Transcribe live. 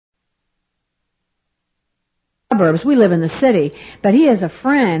suburbs. We live in the city. But he has a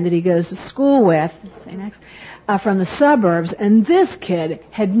friend that he goes to school with, say next, from the suburbs, and this kid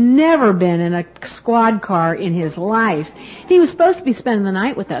had never been in a squad car in his life. He was supposed to be spending the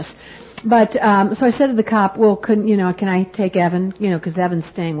night with us. But, so I said to the cop, well, can I take Evan? Because Evan's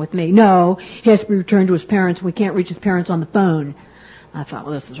staying with me. No, he has to be returned to his parents. We can't reach his parents on the phone. I thought,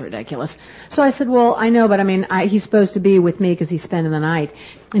 well, this is ridiculous. So I said, well, I know, but he's supposed to be with me because he's spending the night.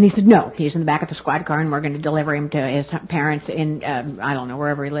 And he said, no, he's in the back of the squad car and we're going to deliver him to his parents in, I don't know,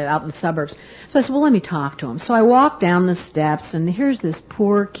 wherever he lives, out in the suburbs. So I said, well, let me talk to him. So I walked down the steps and here's this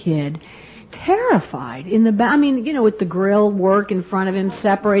poor kid, terrified in the back, with the grill work in front of him,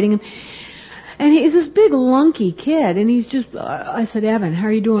 separating him. And he's this big lunky kid, and he's just, I said, Evan, how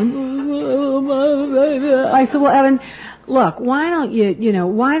are you doing? I said, well, Evan, look, why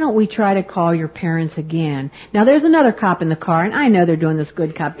don't we try to call your parents again? Now, there's another cop in the car, and I know they're doing this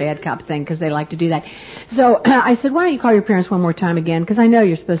good cop, bad cop thing, because they like to do that. So I said, why don't you call your parents one more time again, because I know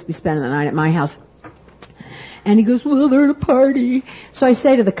you're supposed to be spending the night at my house. And he goes, well, they're at a party. So I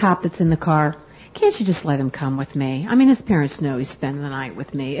say to the cop that's in the car, can't you just let him come with me? His parents know he's spending the night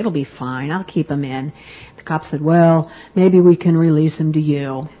with me. It'll be fine. I'll keep him in. The cop said, well, maybe we can release him to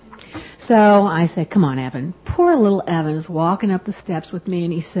you. So I said, come on, Evan. Poor little Evan is walking up the steps with me,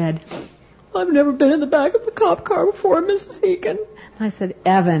 and he said, I've never been in the back of a cop car before, Mrs. Heekin. I said,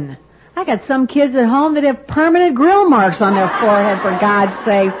 Evan, I got some kids at home that have permanent grill marks on their forehead, for God's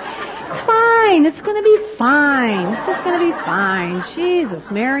sakes. It's fine. It's going to be fine. It's just going to be fine. Jesus,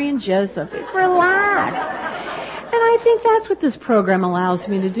 Mary and Joseph, relax. And I think that's what this program allows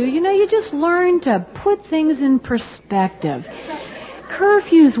me to do. You just learn to put things in perspective.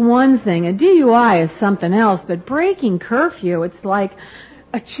 Curfew's one thing. A DUI is something else. But breaking curfew, it's like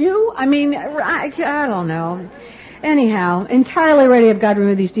a chew. I don't know. Anyhow, entirely ready of God to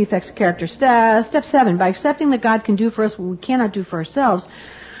remove these defects of character. Step 7, by accepting that God can do for us what we cannot do for ourselves,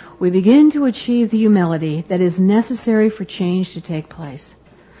 we begin to achieve the humility that is necessary for change to take place.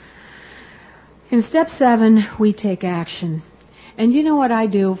 In step 7, we take action. And you know what I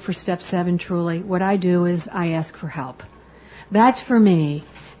do for step 7, truly? What I do is I ask for help. That for me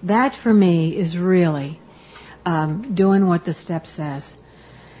is really doing what the step says.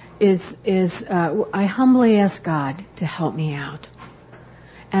 I humbly ask God to help me out.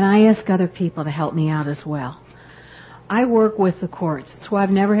 And I ask other people to help me out as well. I work with the courts. That's why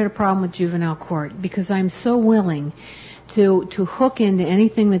I've never had a problem with juvenile court, because I'm so willing to hook into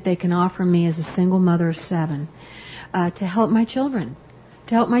anything that they can offer me as a single mother of 7 to help my children.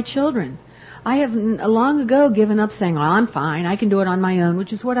 I have long ago given up saying, well, I'm fine, I can do it on my own,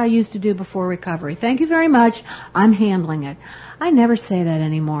 which is what I used to do before recovery. Thank you very much, I'm handling it. I never say that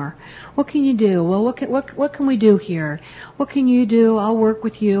anymore. What can you do? Well, what can we do here? What can you do? I'll work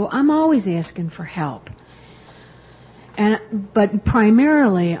with you. I'm always asking for help. But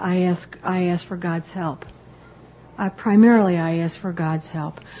primarily, I ask for God's help. I ask for God's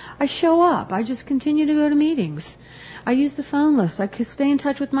help. I show up. I just continue to go to meetings. I use the phone list. I stay in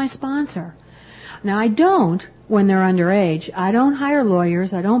touch with my sponsor. Now, I don't, when they're underage, I don't hire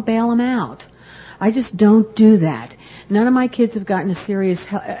lawyers. I don't bail them out. I just don't do that. None of my kids have gotten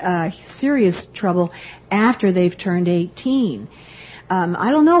into serious trouble after they've turned 18.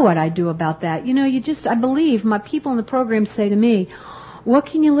 I don't know what I do about that. I believe my people in the program say to me, what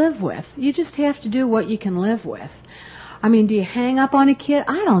can you live with? You just have to do what you can live with. Do you hang up on a kid?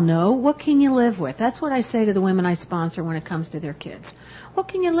 I don't know. What can you live with? That's what I say to the women I sponsor when it comes to their kids. What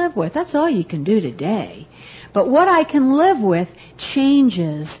can you live with? That's all you can do today. But what I can live with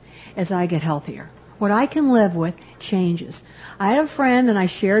changes as I get healthier. What I can live with changes. I have a friend, and I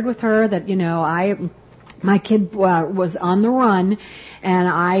shared with her that, my kid was on the run, and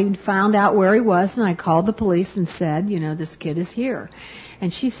I found out where he was, and I called the police and said, this kid is here.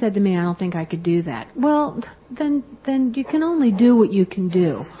 And she said to me, I don't think I could do that. Well, then you can only do what you can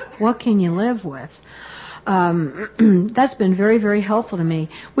do. What can you live with? That's been very, very helpful to me.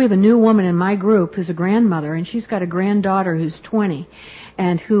 We have a new woman in my group who's a grandmother, and she's got a granddaughter who's 20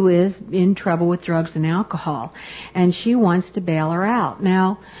 and who is in trouble with drugs and alcohol, and she wants to bail her out.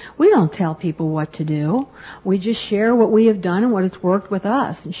 Now, we don't tell people what to do. We just share what we have done and what has worked with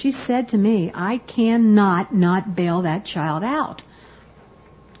us. And she said to me, I cannot not bail that child out.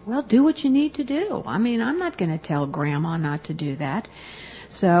 Well, do what you need to do. I'm not going to tell Grandma not to do that.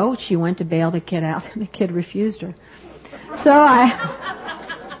 So she went to bail the kid out, and the kid refused her. So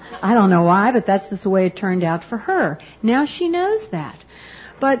I don't know why, but that's just the way it turned out for her. Now she knows that.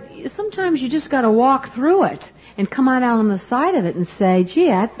 But sometimes you just got to walk through it and come out on the side of it and say,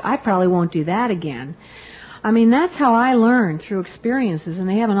 gee, I probably won't do that again. I mean, that's how I learned through experiences, and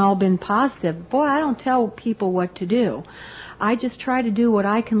they haven't all been positive. Boy, I don't tell people what to do. I just try to do what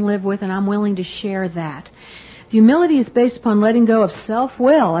I can live with, and I'm willing to share that. Humility is based upon letting go of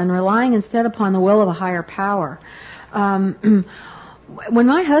self-will and relying instead upon the will of a higher power. When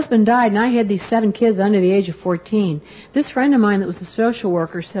my husband died and I had these 7 kids under the age of 14, this friend of mine that was a social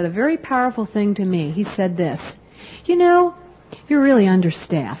worker said a very powerful thing to me. He said this, you know, you're really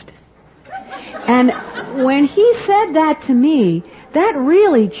understaffed. And when he said that to me, that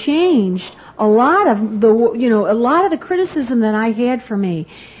really changed a lot of the criticism that I had for me.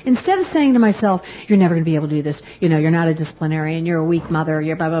 Instead of saying to myself, you're never going to be able to do this, you're not a disciplinarian, you're a weak mother,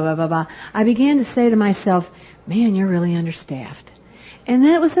 you're blah, blah, blah, blah, blah, I began to say to myself, man, you're really understaffed. And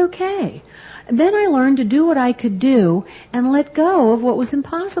that was okay. Then I learned to do what I could do and let go of what was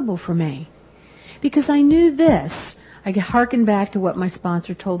impossible for me. Because I knew this. I hearkened back to what my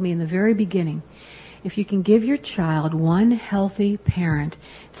sponsor told me in the very beginning. If you can give your child one healthy parent,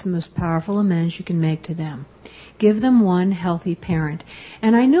 it's the most powerful amends you can make to them. Give them one healthy parent.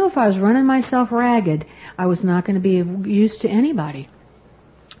 And I knew if I was running myself ragged, I was not going to be of use to anybody.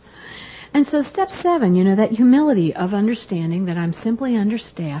 And so step 7, that humility of understanding that I'm simply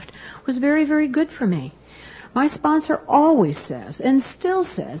understaffed was very, very good for me. My sponsor always says, and still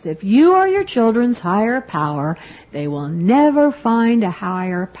says, if you are your children's higher power, they will never find a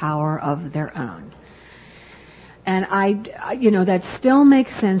higher power of their own. And that still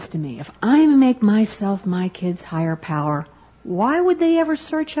makes sense to me. If I make myself my kids' higher power, why would they ever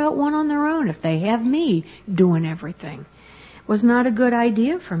search out one on their own if they have me doing everything? It was not a good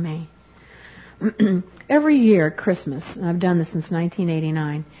idea for me. Every year at Christmas, and I've done this since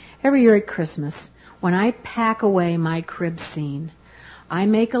 1989, every year at Christmas, when I pack away my crib scene, I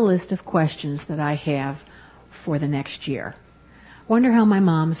make a list of questions that I have for the next year. Wonder how my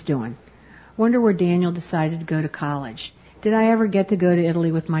mom's doing. Wonder where Daniel decided to go to college. Did I ever get to go to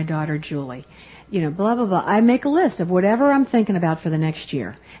Italy with my daughter Julie? Blah, blah, blah. I make a list of whatever I'm thinking about for the next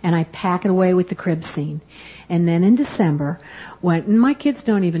year, and I pack it away with the crib scene. And then in December, and my kids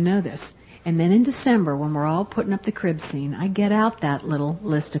don't even know this, and then in December, when we're all putting up the crib scene, I get out that little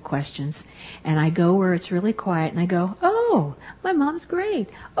list of questions, and I go where it's really quiet, and I go, oh, my mom's great.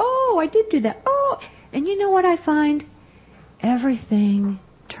 Oh, I did do that. Oh, and you know what I find? Everything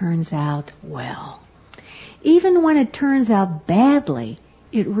turns out well. Even when it turns out badly,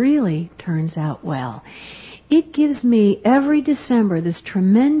 it really turns out well. It gives me every December this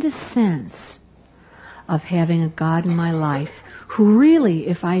tremendous sense of having a God in my life who really,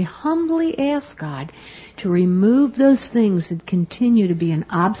 if I humbly ask God to remove those things that continue to be an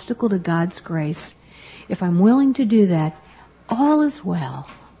obstacle to God's grace, if I'm willing to do that, all is well.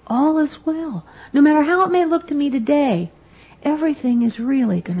 All is well. No matter how it may look to me today, everything is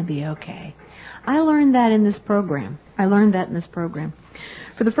really going to be okay. I learned that in this program.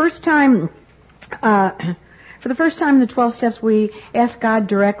 For the first time in the 12 steps, we ask God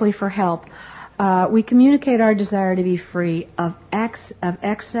directly for help. We communicate our desire to be free of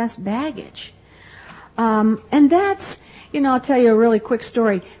excess baggage. And that's, I'll tell you a really quick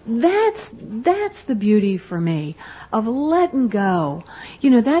story. That's the beauty for me of letting go.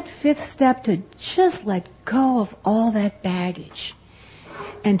 That 5th step to just let go of all that baggage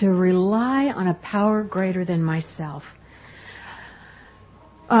and to rely on a power greater than myself.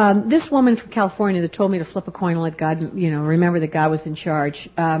 This woman from California that told me to flip a coin and let God, remember that God was in charge.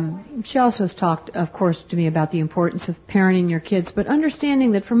 She also has talked, of course, to me about the importance of parenting your kids, but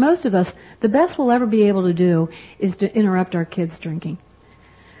understanding that for most of us, the best we'll ever be able to do is to interrupt our kids' drinking.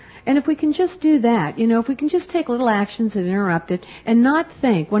 And if we can just do that, if we can just take little actions that interrupt it and not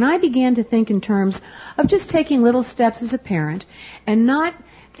think. When I began to think in terms of just taking little steps as a parent and not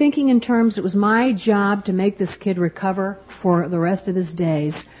thinking in terms it was my job to make this kid recover for the rest of his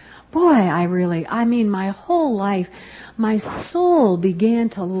days, boy, my whole life, my soul began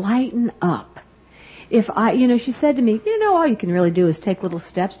to lighten up. She said to me, all you can really do is take little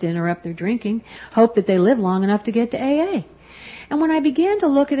steps to interrupt their drinking, hope that they live long enough to get to AA. And when I began to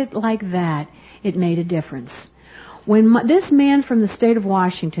look at it like that, it made a difference. When this man from the state of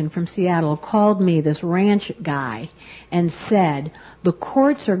Washington, from Seattle, called me, this ranch guy, and said, the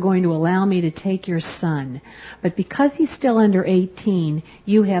courts are going to allow me to take your son, but because he's still under 18,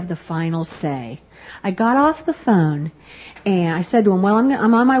 you have the final say. I got off the phone, and I said to him, well,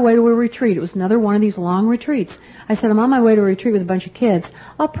 I'm on my way to a retreat. It was another one of these long retreats. I said, I'm on my way to a retreat with a bunch of kids.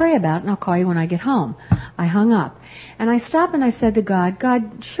 I'll pray about it, and I'll call you when I get home. I hung up. And I stopped and I said to God,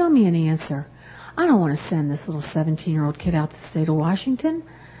 God, show me an answer. I don't want to send this little 17-year-old kid out to the state of Washington.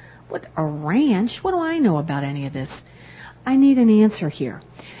 What, a ranch? What do I know about any of this? I need an answer here.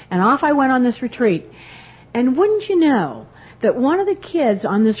 And off I went on this retreat. And wouldn't you know that one of the kids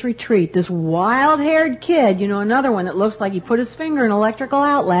on this retreat, this wild-haired kid, another one that looks like he put his finger in an electrical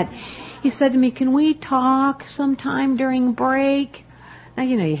outlet, he said to me, "Can we talk sometime during break?" Now,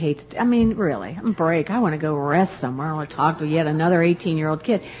 you hate to, really, break. I want to go rest somewhere. I want to talk to yet another 18-year-old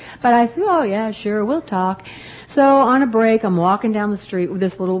kid. But I thought, oh, yeah, sure, we'll talk. So on a break, I'm walking down the street with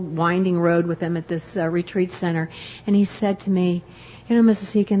this little winding road with him at this retreat center. And he said to me,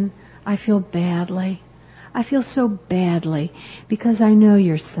 "Mrs. Heekin, I feel badly. I feel so badly because I know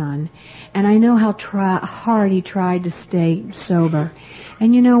your son. And I know how hard he tried to stay sober.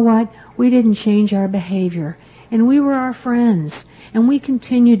 And you know what? We didn't change our behavior. And we were our friends. And we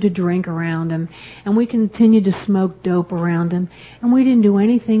continued to drink around him. And we continued to smoke dope around him. And we didn't do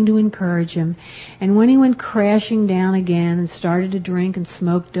anything to encourage him. And when he went crashing down again and started to drink and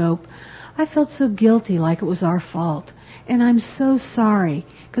smoke dope, I felt so guilty, like it was our fault. And I'm so sorry,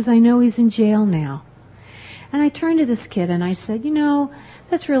 because I know he's in jail now." And I turned to this kid and I said,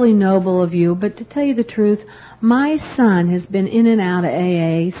 "That's really noble of you, but to tell you the truth, my son has been in and out of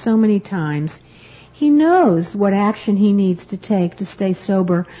AA so many times. He knows what action he needs to take to stay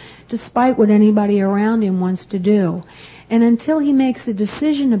sober, despite what anybody around him wants to do. And until he makes a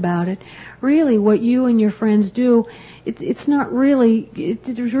decision about it, really what you and your friends do, it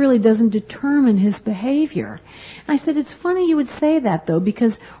really doesn't determine his behavior." And I said, "It's funny you would say that, though,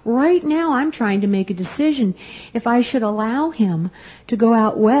 because right now I'm trying to make a decision if I should allow him to go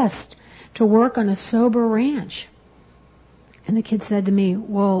out west to work on a sober ranch." And the kid said to me,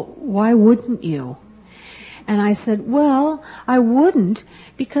 "Well, why wouldn't you?" And I said, "Well, I wouldn't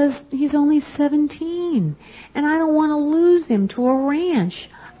because he's only 17, and I don't want to lose him to a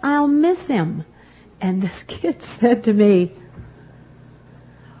ranch. I'll miss him." And this kid said to me,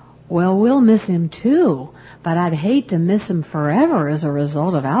 "Well, we'll miss him too, but I'd hate to miss him forever as a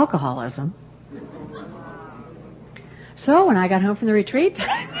result of alcoholism." So when I got home from the retreat,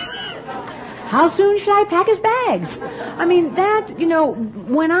 how soon should I pack his bags? When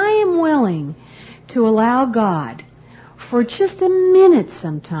I am willing to allow God for just a minute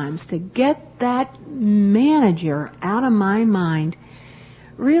sometimes to get that manager out of my mind,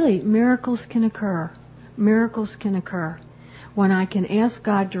 really miracles can occur. Miracles can occur when I can ask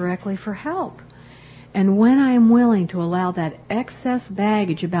God directly for help. And when I am willing to allow that excess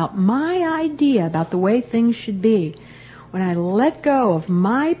baggage about my idea about the way things should be, when I let go of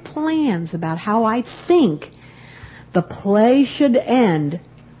my plans about how I think the play should end,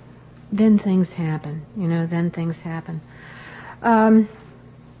 then things happen. Then things happen. I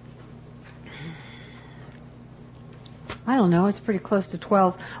don't know. It's pretty close to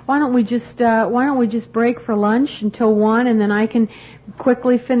 12. Why don't we just break for lunch until 1, and then I can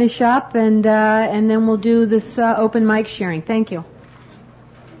quickly finish up, and then we'll do this open mic sharing. Thank you.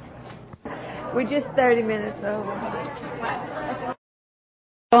 We're just 30 minutes over.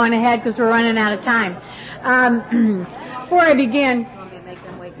 Go on ahead because we're running out of time. Before I begin.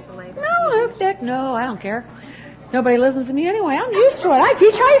 No, I don't care. Nobody listens to me anyway. I'm used to it. I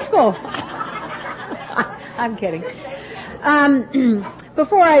teach high school. I'm kidding.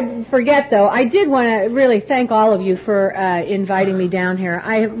 Before I forget, though, I did want to really thank all of you for inviting me down here.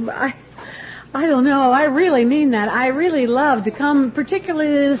 I don't know. I really mean that. I really love to come, particularly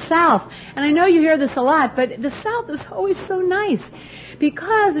to the South. And I know you hear this a lot, but the South is always so nice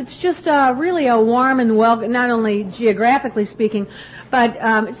because it's just really a warm and welcome, not only geographically speaking, but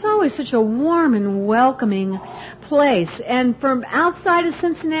it's always such a warm and welcoming place. And from outside of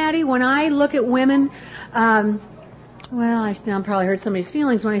Cincinnati, when I look at women, I probably hurt somebody's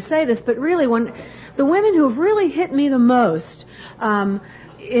feelings when I say this, but really when the women who have really hit me the most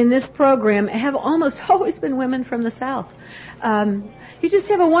in this program have almost always been women from the South. You just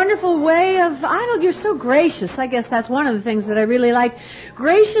have a wonderful way of, you're so gracious. I guess that's one of the things that I really like.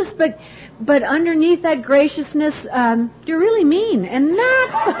 Gracious, but underneath that graciousness, you're really mean and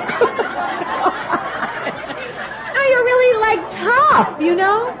not. No, you're really tough,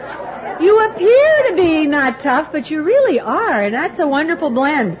 You appear to be not tough, but you really are, and that's a wonderful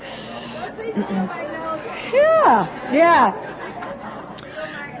blend.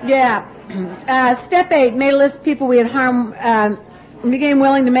 Yeah. Step 8, made a list of people we had harmed, and became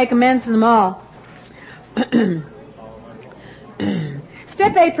willing to make amends to them all.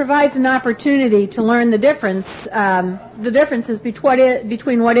 Step 8 provides an opportunity to learn the differences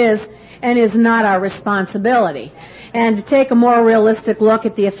between what is and is not our responsibility, and to take a more realistic look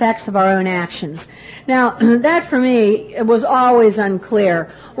at the effects of our own actions. Now, that for me was always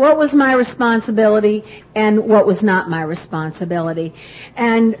unclear. what was my responsibility and what was not my responsibility.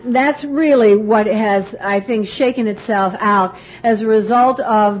 And that's really what has, I think, shaken itself out as a result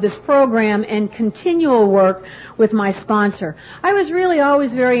of this program and continual work with my sponsor. I was really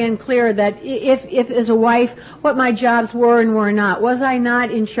always very unclear that if as a wife, what my jobs were and were not. Was I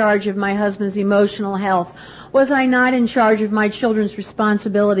not in charge of my husband's emotional health? Was I not in charge of my children's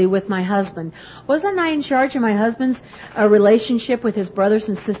responsibility with my husband? Wasn't I in charge of my husband's relationship with his brothers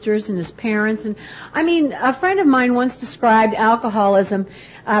and sisters and his parents? And I mean, a friend of mine once described alcoholism,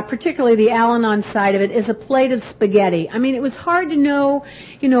 particularly the Al-Anon side of it, as a plate of spaghetti. I mean, it was hard to know,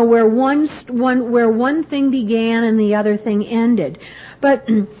 where one thing began and the other thing ended. But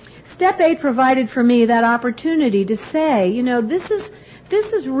Step 8 provided for me that opportunity to say, this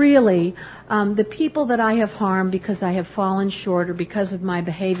is really the people that I have harmed because I have fallen short or because of my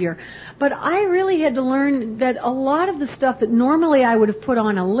behavior. But I really had to learn that a lot of the stuff that normally I would have put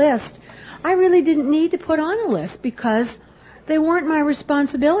on a list, I really didn't need to put on a list because they weren't my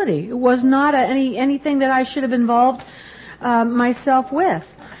responsibility. It was not anything that I should have involved myself with.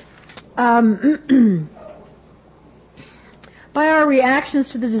 By our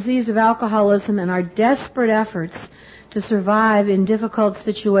reactions to the disease of alcoholism and our desperate efforts to survive in difficult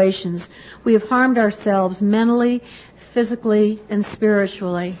situations, we have harmed ourselves mentally, physically, and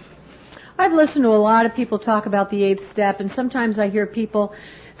spiritually. I've listened to a lot of people talk about the 8th step, and sometimes I hear people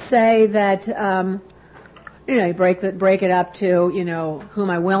say that, you break it up to, who am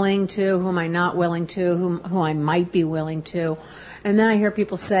I willing to, who am I not willing to, who I might be willing to. And then I hear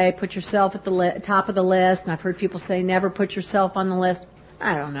people say, put yourself at the top of the list, and I've heard people say, never put yourself on the list.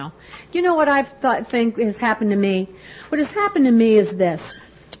 I don't know. You know what I think has happened to me? What has happened to me is this.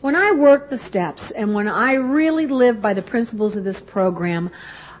 When I work the steps and when I really live by the principles of this program,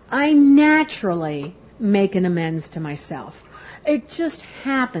 I naturally make an amends to myself. It just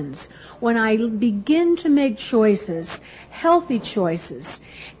happens when I begin to make choices, healthy choices,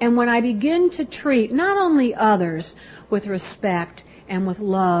 and when I begin to treat not only others with respect and with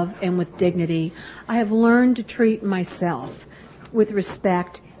love and with dignity, I have learned to treat myself with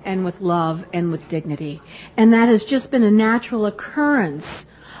respect and with love and with dignity. And that has just been a natural occurrence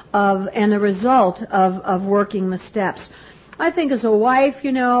and a result of working the steps. I think as a wife,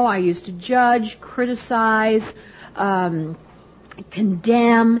 I used to judge, criticize,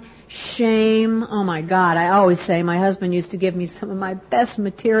 condemn, shame. Oh my God, I always say my husband used to give me some of my best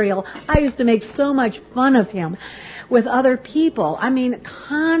material. I used to make so much fun of him with other people. I mean,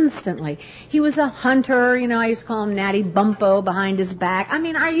 constantly. He was a hunter, I used to call him Natty Bumpo behind his back. I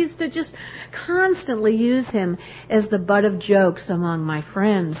mean, I used to just constantly use him as the butt of jokes among my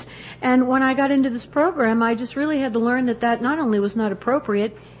friends. And when I got into this program, I just really had to learn that not only was not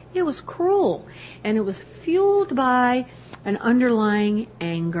appropriate, it was cruel. And it was fueled by an underlying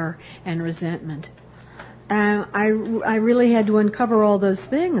anger and resentment. And I really had to uncover all those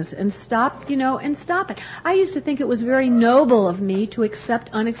things and stop it. I used to think it was very noble of me to accept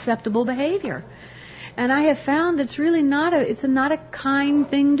unacceptable behavior. And I have found it's really not a kind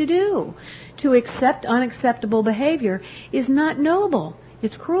thing to do. To accept unacceptable behavior is not noble.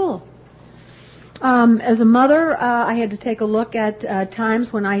 It's cruel. As a mother, I had to take a look at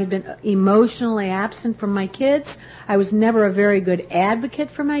times when I had been emotionally absent from my kids. I was never a very good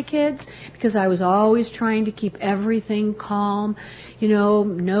advocate for my kids because I was always trying to keep everything calm,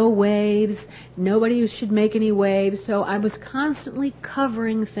 no waves, nobody should make any waves. So I was constantly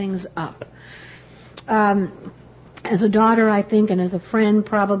covering things up. As a daughter, I think, and as a friend,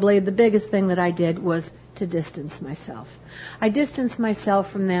 probably the biggest thing that I did was to distance myself. I distanced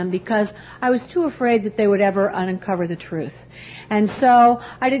myself from them because I was too afraid that they would ever uncover the truth. And so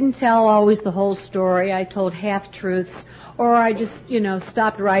I didn't tell always the whole story. I told half-truths, or I just,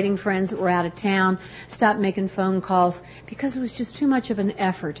 stopped writing friends that were out of town, stopped making phone calls, because it was just too much of an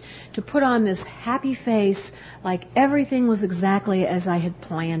effort to put on this happy face like everything was exactly as I had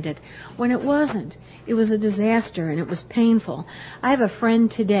planned it, when it wasn't. It was a disaster, and it was painful. I have a friend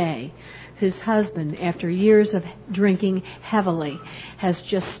today whose husband, after years of drinking heavily, has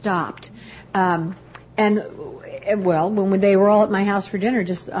just stopped. When they were all at my house for dinner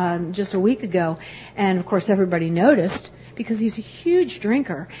just a week ago, and of course everybody noticed because he's a huge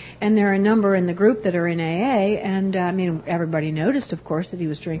drinker, and there are a number in the group that are in AA, and everybody noticed, of course, that he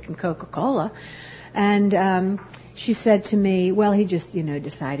was drinking Coca-Cola, and she said to me, well, he just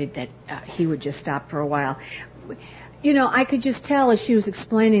decided that he would just stop for a while. I could just tell as she was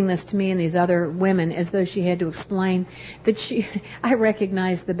explaining this to me and these other women, as though she had to explain, that I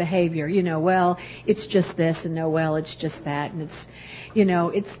recognized the behavior. Well, it's just this, and no, well, it's just that, and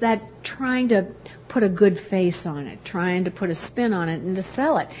it's that trying to put a good face on it, trying to put a spin on it and to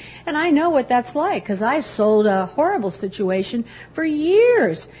sell it. And I know what that's like, because I sold a horrible situation for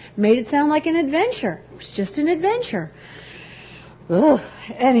years, made it sound like an adventure. It was just an adventure. Ugh.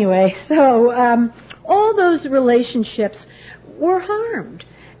 Anyway, so all those relationships were harmed,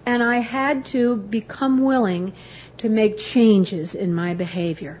 and I had to become willing to make changes in my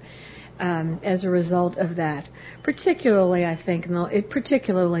behavior as a result of that. Particularly, I think,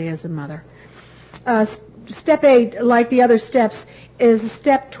 particularly as a mother. Step 8, like the other steps, is a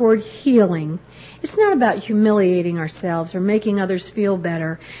step toward healing. It's not about humiliating ourselves or making others feel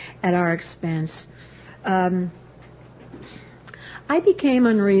better at our expense. I became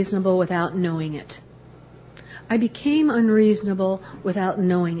unreasonable without knowing it. I became unreasonable without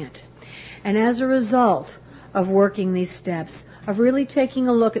knowing it. And as a result of working these steps, of really taking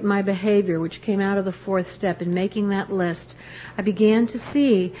a look at my behavior, which came out of the 4th step, and making that list, I began to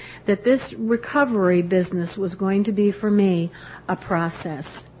see that this recovery business was going to be, for me, a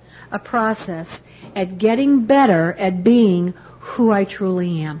process at getting better at being who I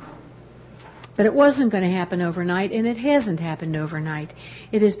truly am. But it wasn't going to happen overnight, and it hasn't happened overnight.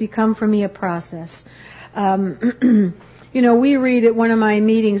 It has become for me a process. We read at one of my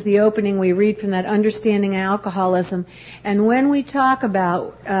meetings, the opening, we read from that Understanding Alcoholism, and when we talk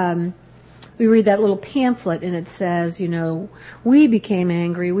about, we read that little pamphlet, and it says, we became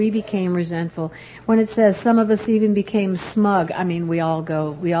angry, we became resentful. When it says some of us even became smug, we all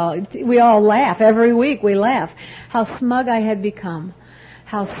laugh every week. We laugh. How smug I had become.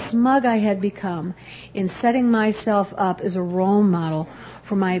 How smug I had become in setting myself up as a role model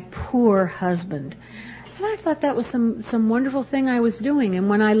for my poor husband. And I thought that was some wonderful thing I was doing. And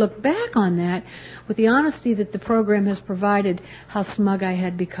when I look back on that, with the honesty that the program has provided, how smug I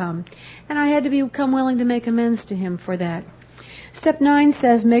had become. And I had to become willing to make amends to him for that. Step 9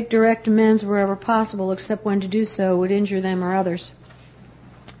 says, make direct amends wherever possible, except when to do so would injure them or others.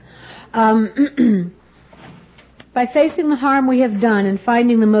 By facing the harm we have done and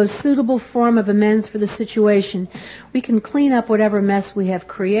finding the most suitable form of amends for the situation, we can clean up whatever mess we have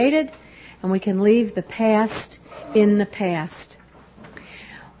created, and we can leave the past in the past.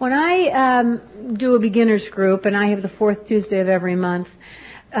 When I do a beginner's group, and I have the 4th Tuesday of every month,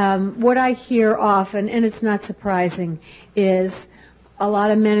 what I hear often, and it's not surprising, is a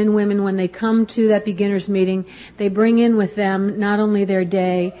lot of men and women, when they come to that beginner's meeting, they bring in with them not only their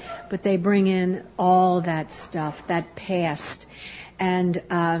day, but they bring in all that stuff, that past.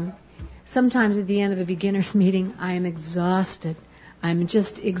 And sometimes at the end of a beginner's meeting, I am exhausted. I'm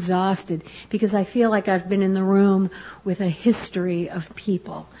just exhausted because I feel like I've been in the room with a history of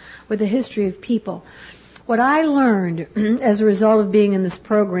people, What I learned as a result of being in this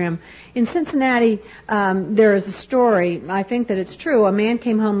program, in Cincinnati, there is a story, I think that it's true. A man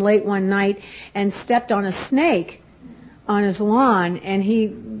came home late one night and stepped on a snake on his lawn, and he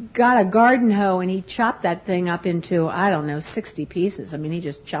got a garden hoe and he chopped that thing up into, 60 pieces. He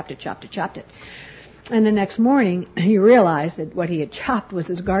just chopped it. And the next morning, he realized that what he had chopped was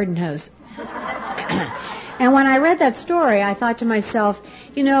his garden hose. And when I read that story, I thought to myself,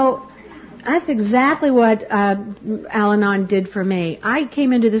 that's exactly what Al-Anon did for me. I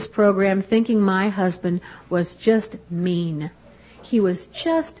came into this program thinking my husband was just mean. He was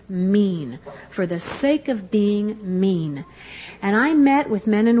just mean for the sake of being mean. And I met with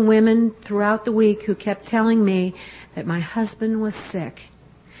men and women throughout the week who kept telling me that my husband was sick,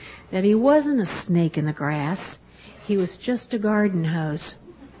 that he wasn't a snake in the grass. He was just a garden hose.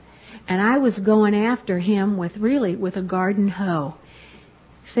 And I was going after him with a garden hoe,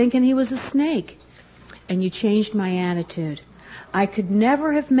 thinking he was a snake. And you changed my attitude. I could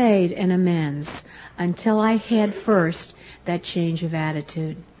never have made an amends until I had first that change of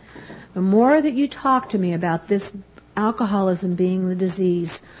attitude. The more that you talk to me about this alcoholism being the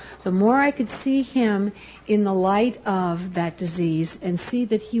disease, the more I could see him in the light of that disease and see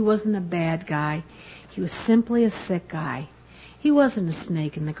that he wasn't a bad guy. He was simply a sick guy. He wasn't a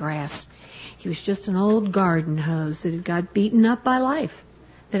snake in the grass. He was just an old garden hose that had got beaten up by life.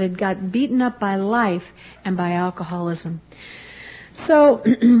 And by alcoholism. So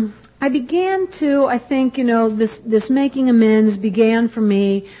I began to, I think, this making amends began for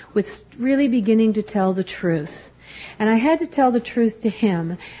me with really beginning to tell the truth. And I had to tell the truth to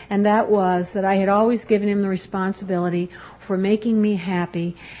him, and that was that I had always given him the responsibility for making me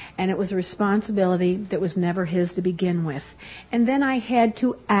happy and it was a responsibility that was never his to begin with. And then I had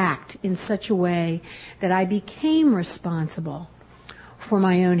to act in such a way that I became responsible for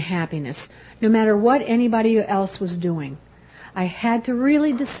my own happiness, no matter what anybody else was doing. I had to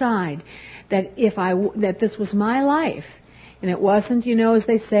really decide that that this was my life, and it wasn't, as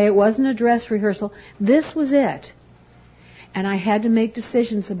they say, it wasn't a dress rehearsal. This was it. And I had to make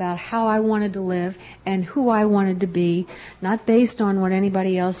decisions about how I wanted to live and who I wanted to be, not based on what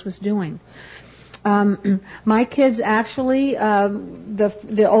anybody else was doing. My kids actually,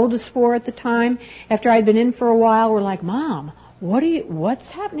 the oldest 4 at the time, after I'd been in for a while, were like, "Mom, what's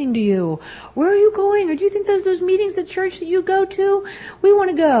happening to you? Where are you going? Or do you think those meetings at church that you go to? We want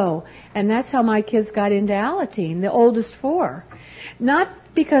to go." And that's how my kids got into Alateen, the oldest 4. Not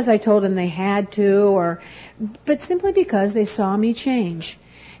because I told them they had to, but simply because they saw me change.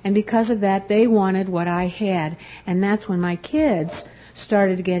 And because of that, they wanted what I had. And that's when my kids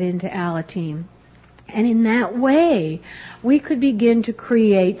started to get into Alateen. And in that way, we could begin to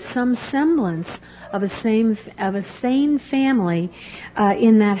create some semblance of a sane family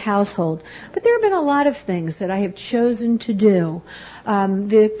in that household. But there have been a lot of things that I have chosen to do.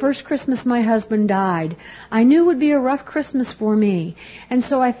 The first Christmas my husband died, I knew would be a rough Christmas for me. And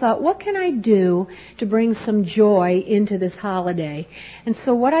so I thought, what can I do to bring some joy into this holiday? And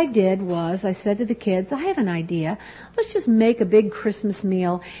so what I did was, I said to the kids, I have an idea. Let's just make a big Christmas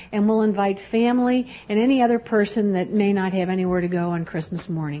meal, and we'll invite family and any other person that may not have anywhere to go on Christmas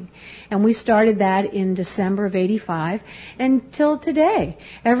morning. And we started that in December of '85 until today.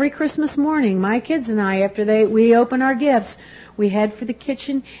 Every Christmas morning, my kids and I, after we open our gifts, we head for the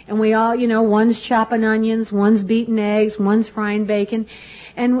kitchen, and we all, one's chopping onions, one's beating eggs, one's frying bacon,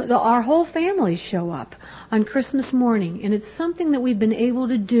 and our whole family show up on Christmas morning. And it's something that we've been able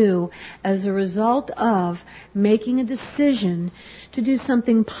to do as a result of making a decision to do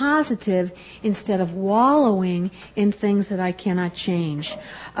something positive instead of wallowing in things that I cannot change.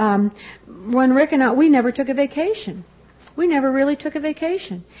 When Rick and I, we never took a vacation. We never really took a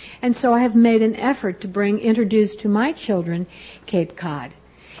vacation. And so I have made an effort to introduce to my children Cape Cod.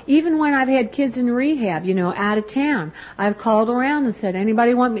 Even when I've had kids in rehab, out of town, I've called around and said,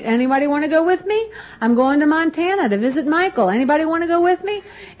 anybody want to go with me? I'm going to Montana to visit Michael. Anybody want to go with me?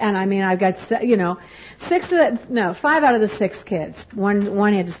 And I've got, 5 out of the 6 kids.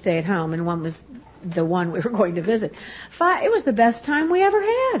 One had to stay at home, and one was the one we were going to visit. It was the best time we ever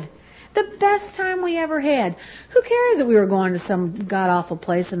had. The best time we ever had. Who cares that we were going to some god-awful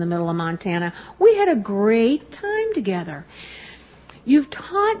place in the middle of Montana? We had a great time together. You've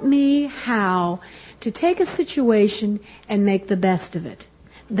taught me how to take a situation and make the best of it.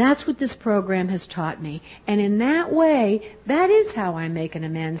 That's what this program has taught me. And in that way, that is how I make an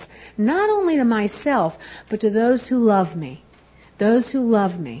amends, not only to myself, but to those who love me. Those who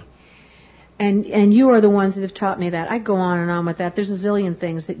love me. And you are the ones that have taught me that. I go on and on with that. There's a zillion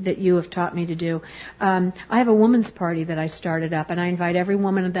things that you have taught me to do. I have a women's party that I started up, and I invite every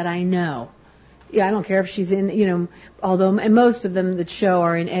woman that I know. Yeah, I don't care if she's in, and most of them that show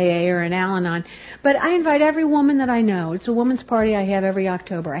are in AA or in Al-Anon. But I invite every woman that I know. It's a women's party I have every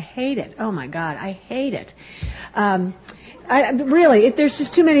October. I hate it. Oh, my God, I hate it. There's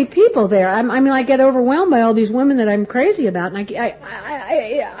just too many people there. I get overwhelmed by all these women that I'm crazy about, and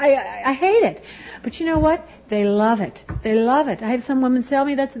I hate it. But you know what? They love it. They love it. I have some women tell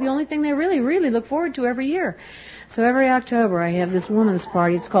me that's the only thing they really, really look forward to every year. So every October I have this women's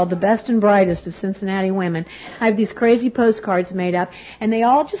party. It's called the Best and Brightest of Cincinnati Women. I have these crazy postcards made up, and they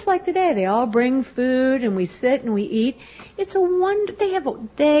all, just like today, they all bring food, and we sit and we eat. It's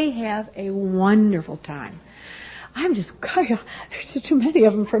they have a wonderful time. There's just too many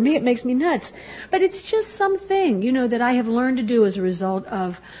of them for me. It makes me nuts. But it's just something, that I have learned to do as a result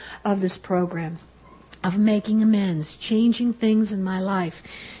of this program, of making amends, changing things in my life,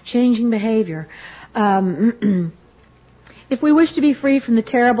 changing behavior. If we wish to be free from the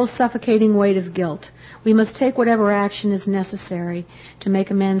terrible, suffocating weight of guilt, we must take whatever action is necessary to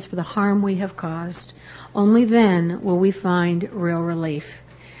make amends for the harm we have caused. Only then will we find real relief.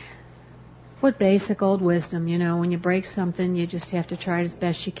 What basic old wisdom, when you break something, you just have to try as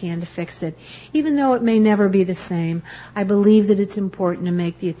best you can to fix it. Even though it may never be the same, I believe that it's important to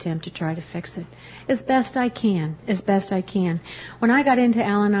make the attempt to try to fix it as best I can. When I got into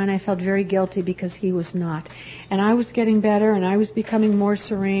Al-Anon, I felt very guilty because he was not. And I was getting better, and I was becoming more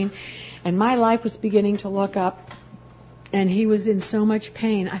serene, and my life was beginning to look up, and he was in so much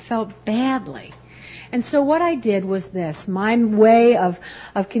pain. I felt badly. And so what I did was this. My way of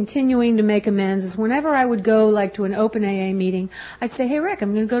continuing to make amends is whenever I would go to an open AA meeting, I'd say, hey, Rick,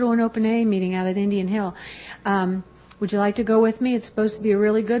 I'm going to go to an open AA meeting out at Indian Hill. Would you like to go with me? It's supposed to be a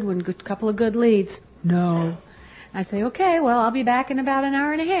really good one, a couple of good leads. No. I'd say, okay, well, I'll be back in about an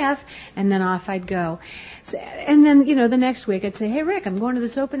hour and a half, and then off I'd go. So, and then, the next week I'd say, hey, Rick, I'm going to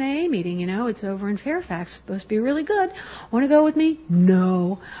this open AA meeting, it's over in Fairfax. It's supposed to be really good. Want to go with me?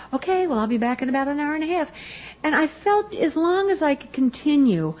 No. Okay, well, I'll be back in about an hour and a half. And I felt as long as I could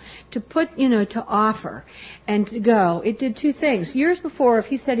continue to put, to offer and to go, it did two things. Years before, if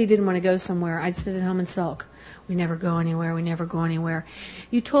he said he didn't want to go somewhere, I'd sit at home and sulk. We never go anywhere. We never go anywhere.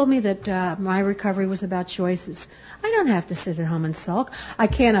 You told me that my recovery was about choices. I don't have to sit at home and sulk. I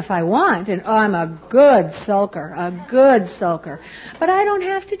can if I want, and I'm a good sulker. But I don't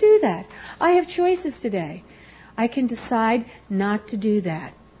have to do that. I have choices today. I can decide not to do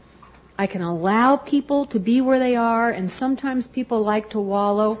that. I can allow people to be where they are, and sometimes people like to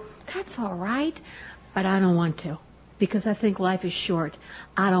wallow. That's all right, but I don't want to. Because I think life is short.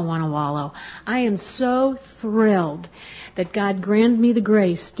 I don't want to wallow. I am so thrilled that God granted me the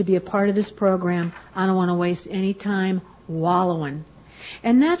grace to be a part of this program. I don't want to waste any time wallowing.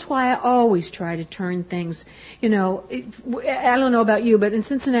 And that's why I always try to turn things, I don't know about you, but in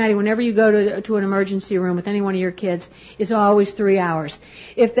Cincinnati, whenever you go to an emergency room with any one of your kids, it's always 3 hours.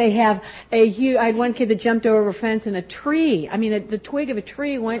 If they have I had one kid that jumped over a fence and the twig of a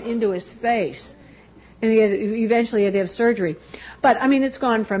tree went into his face. And eventually he had to have surgery. But, it's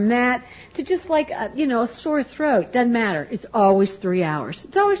gone from that to just like, a sore throat. Doesn't matter. It's always 3 hours.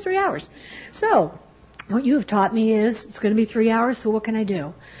 It's always 3 hours. So, what you have taught me is it's going to be 3 hours, so what can I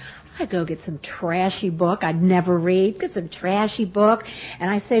do? I go get some trashy book I'd never read, get some trashy book,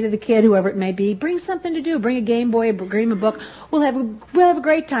 and I say to the kid, whoever it may be, bring something to do. Bring a Game Boy, bring a book. We'll have a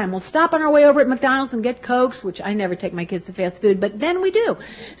great time. We'll stop on our way over at McDonald's and get Cokes, which I never take my kids to fast food, but then we do.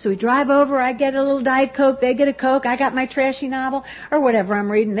 So we drive over, I get a little Diet Coke, they get a Coke, I got my trashy novel, or whatever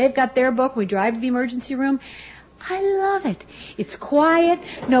I'm reading. They've got their book. We drive to the emergency room. I love it. It's quiet.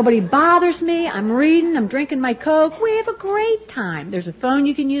 Nobody bothers me. I'm reading. I'm drinking my Coke. We have a great time. There's a phone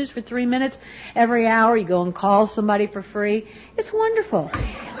you can use for 3 minutes every hour. You go and call somebody for free. It's wonderful.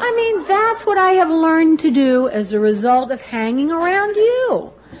 That's what I have learned to do as a result of hanging around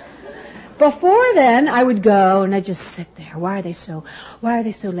you. Before then, I would go and I'd just sit there. Why are they so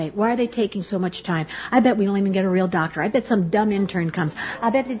late? Why are they taking so much time? I bet we don't even get a real doctor. I bet some dumb intern comes.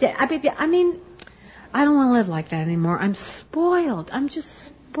 I don't want to live like that anymore. I'm spoiled. I'm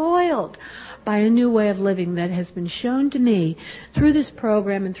just spoiled by a new way of living that has been shown to me through this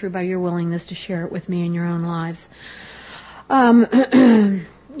program and by your willingness to share it with me in your own lives.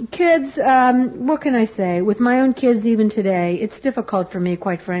 Kids, what can I say? With my own kids even today, it's difficult for me,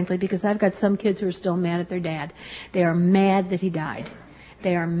 quite frankly, because I've got some kids who are still mad at their dad. They are mad that he died.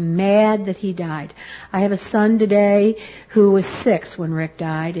 They are mad that he died. I have a son today who was 6 when Rick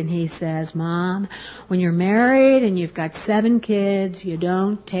died, and he says, Mom, when you're married and you've got 7 kids, you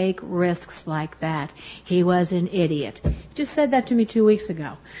don't take risks like that. He was an idiot. He just said that to me 2 weeks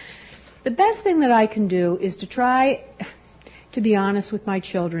ago. The best thing that I can do is to try to be honest with my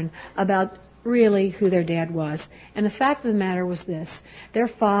children about really who their dad was. And the fact of the matter was this. Their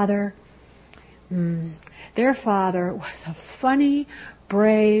father was a funny,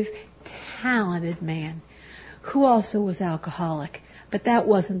 brave, talented man who also was alcoholic. But that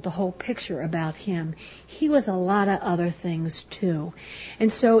wasn't the whole picture about him. He was a lot of other things too.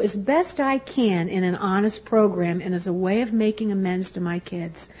 And so as best I can in an honest program and as a way of making amends to my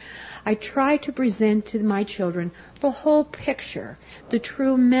kids, I try to present to my children the whole picture, the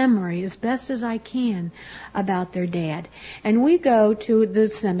true memory as best as I can about their dad. And we go to the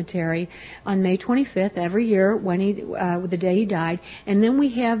cemetery on May 25th every year when the day he died, and then we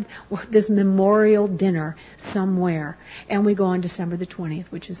have this memorial dinner somewhere, and we go on December the 20th,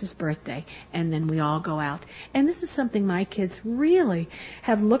 which is his birthday, and then we all go out. And this is something my kids really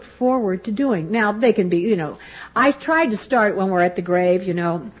have looked forward to doing. Now, they can be, I tried to start when we're at the grave,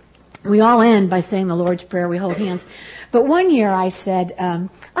 we all end by saying the Lord's Prayer. We hold hands. But one year I said, I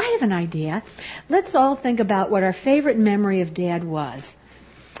have an idea. Let's all think about what our favorite memory of Dad was.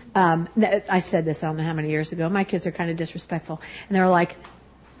 I said this, I don't know how many years ago. My kids are kind of disrespectful. And they were like,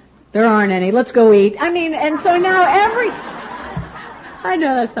 there aren't any. Let's go eat. And so now I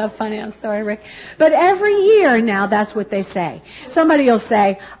know that's not funny. I'm sorry, Rick. But every year now that's what they say. Somebody will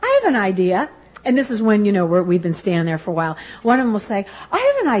say, I have an idea. And this is when, we've been standing there for a while. One of them will say, I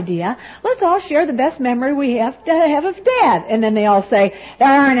have an idea. Let's all share the best memory we have to have of Dad. And then they all say, there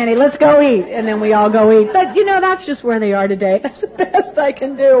aren't any. Let's go eat. And then we all go eat. But, that's just where they are today. That's the best I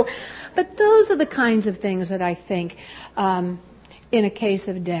can do. But those are the kinds of things that I think, in a case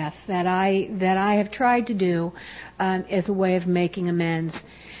of death, that I have tried to do as a way of making amends.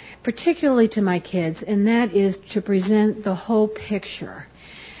 particularly to my kids, and that is to present the whole picture.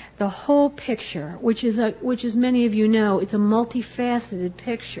 The whole picture, which is many of you know, it's a multifaceted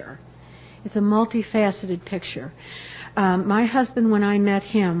picture. It's a multifaceted picture. My husband, when I met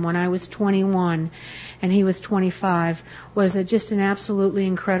him, when I was 21 and he was 25, was just an absolutely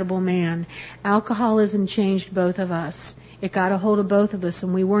incredible man. Alcoholism changed both of us. It got a hold of both of us,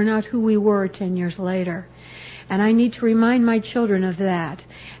 and we were not who we were 10 years later. And I need to remind my children of that.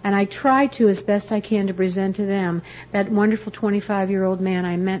 And I try to, as best I can, to present to them that wonderful 25-year-old man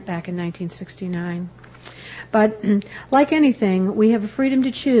I met back in 1969. But like anything, we have a freedom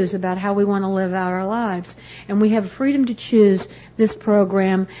to choose about how we want to live out our lives. And we have a freedom to choose this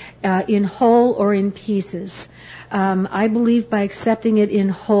program in whole or in pieces. I believe by accepting it in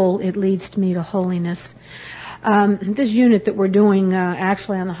whole, it leads me to holiness. This unit that we're doing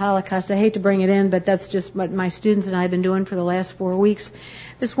actually on the Holocaust, I hate to bring it in, but that's just what my students and I have been doing for the last 4 weeks.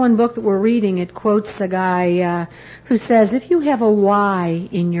 This one book that we're reading, it quotes a guy who says, if you have a why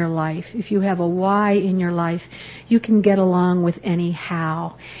in your life, you can get along with any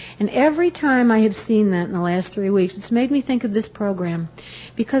how. And every time I have seen that in the last 3 weeks, it's made me think of this program.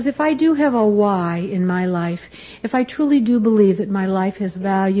 Because if I do have a why in my life, if I truly do believe that my life has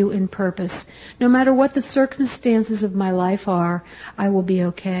value and purpose, no matter what the circumstances of my life are, I will be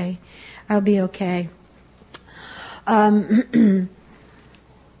okay. I'll be okay.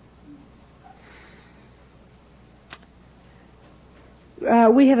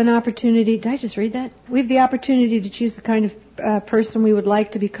 We have an opportunity. Did I just read that? We have the opportunity to choose the kind of person we would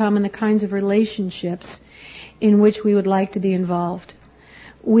like to become and the kinds of relationships in which we would like to be involved.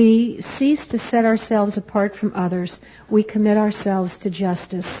 We cease to set ourselves apart from others. We commit ourselves to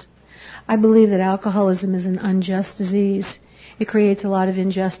justice. I believe that alcoholism is an unjust disease. It creates a lot of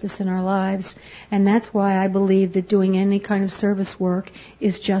injustice in our lives, and that's why I believe that doing any kind of service work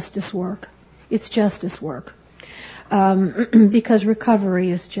is justice work. It's justice work. Because recovery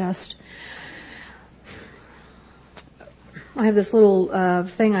is just. I have this little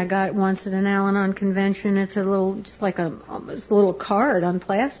thing I got once at an Al-Anon convention. It's a little, just like it's a little card on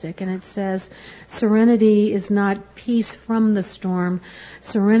plastic, and it says, "Serenity is not peace from the storm.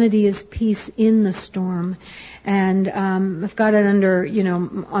 Serenity is peace in the storm." And I've got it under,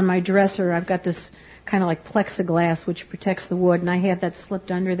 on my dresser. I've got this kind of like plexiglass which protects the wood, and I have that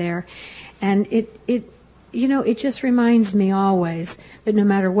slipped under there, and it just reminds me always that no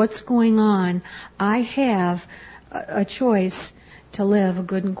matter what's going on, I have a choice to live a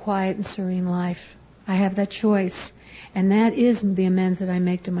good and quiet and serene life. I have that choice, and that is the amends that I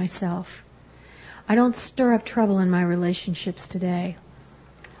make to myself. I don't stir up trouble in my relationships today.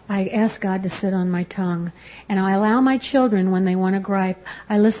 I ask God to sit on my tongue, and I allow my children, when they want to gripe,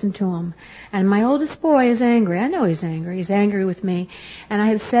 I listen to them. And my oldest boy is angry. I know he's angry. He's angry with me. And I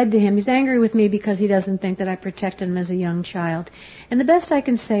have said to him, he's angry with me because he doesn't think that I protected him as a young child. And the best I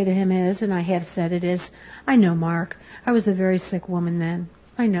can say to him is, and I have said it is, I know, Mark, I was a very sick woman then.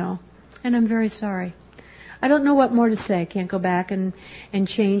 I know. And I'm very sorry. I don't know what more to say. I can't go back and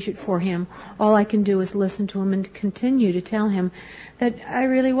change it for him. All I can do is listen to him and continue to tell him that I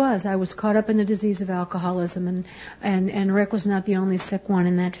really was. I was caught up in the disease of alcoholism, and Rick was not the only sick one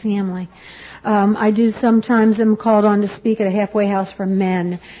in that family. I do sometimes am called on to speak at a halfway house for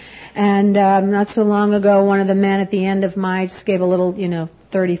men. And not so long ago, one of the men at the end of my just gave a little,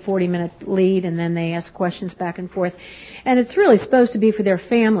 30, 40-minute lead, and then they ask questions back and forth. And it's really supposed to be for their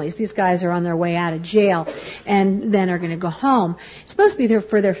families. These guys are on their way out of jail and then are going to go home. It's supposed to be there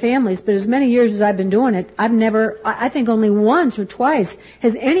for their families, but as many years as I've been doing it, I think only once or twice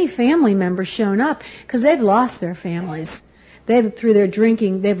has any family member shown up, because they've lost their families. Through their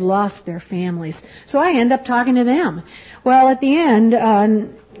drinking, they've lost their families. So I end up talking to them. Well, at the end,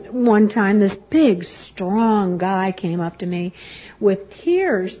 one time, this big, strong guy came up to me with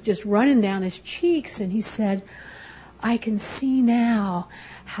tears just running down his cheeks, and he said, I can see now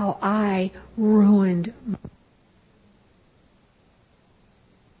how I ruined my...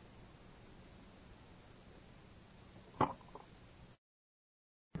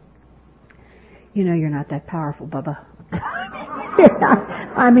 You're not that powerful, Bubba.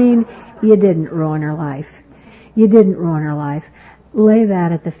 I mean, you didn't ruin her life. You didn't ruin her life. Lay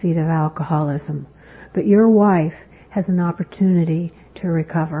that at the feet of alcoholism. But your wife has an opportunity to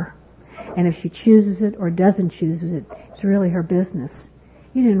recover. And if she chooses it or doesn't choose it, it's really her business.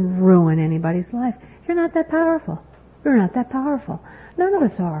 You didn't ruin anybody's life. You're not that powerful. You're not that powerful. None of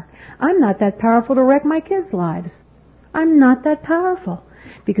us are. I'm not that powerful to wreck my kids' lives. I'm not that powerful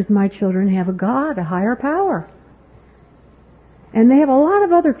because my children have a God, a higher power. And they have a lot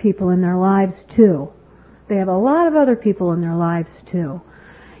of other people in their lives, too. They have a lot of other people in their lives, too.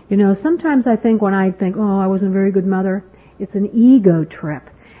 You know, sometimes I think when I think, oh, I wasn't a very good mother, it's an ego trip.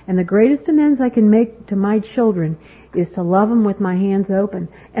 And the greatest amends I can make to my children is to love them with my hands open,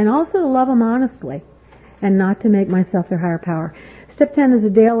 and also to love them honestly, and not to make myself their higher power. Step 10 is a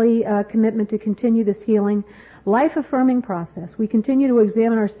daily commitment to continue this healing, life-affirming process. We continue to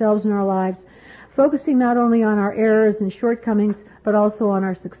examine ourselves and our lives, focusing not only on our errors and shortcomings, but also on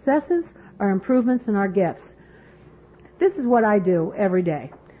our successes, our improvements, and our gifts. This is what I do every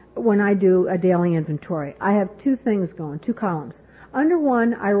day when I do a daily inventory. I have two things going, two columns. Under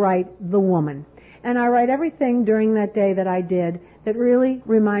one, I write the woman. And I write everything during that day that I did that really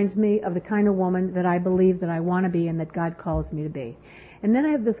reminds me of the kind of woman that I believe that I want to be and that God calls me to be. And then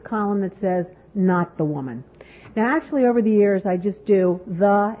I have this column that says, not the woman. Now, actually, over the years, I just do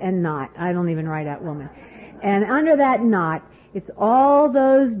the and not. I don't even write out woman. And under that not, it's all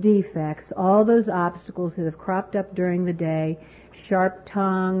those defects, all those obstacles that have cropped up during the day, sharp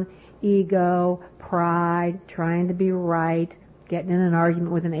tongue, ego, pride, trying to be right, getting in an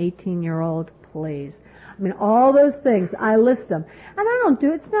argument with an 18-year-old, please. I mean, all those things, I list them. And I don't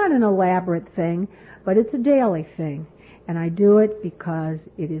do, it's not an elaborate thing, but it's a daily thing. And I do it because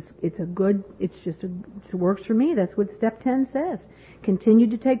it works for me. That's what Step 10 says. Continue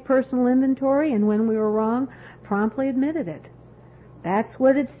to take personal inventory, and when we were wrong, promptly admitted it. That's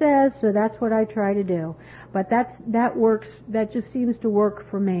what it says, so that's what I try to do. But that works, that just seems to work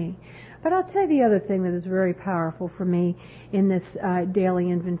for me. But I'll tell you the other thing that is very powerful for me in this daily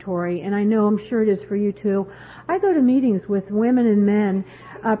inventory, and I'm sure it is for you too. I go to meetings with women and men,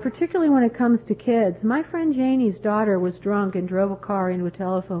 particularly when it comes to kids. My friend Janie's daughter was drunk and drove a car into a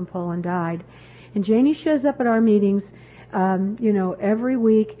telephone pole and died. And Janie shows up at our meetings, every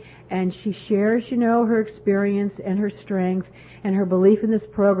week, and she shares, her experience and her strength and her belief in this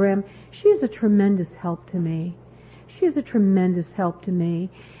program. She is a tremendous help to me. She is a tremendous help to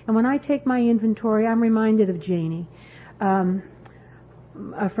me. And when I take my inventory, I'm reminded of Janie.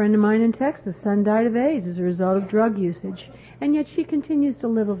 A friend of mine in Texas, son died of AIDS as a result of drug usage. And yet she continues to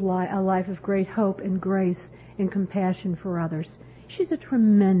live a life of great hope and grace and compassion for others. She's a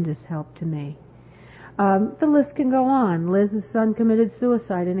tremendous help to me. The list can go on. Liz's son committed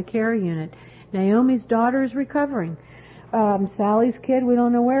suicide in a care unit. Naomi's daughter is recovering. Sally's kid, we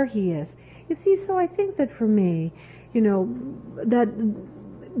don't know where he is. You see, so I think that for me,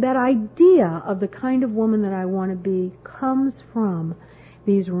 that idea of the kind of woman that I want to be comes from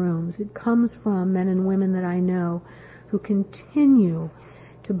these rooms. It comes from men and women that I know who continue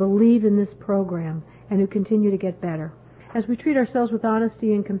to believe in this program and who continue to get better. As we treat ourselves with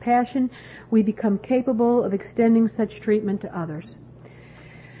honesty and compassion, we become capable of extending such treatment to others.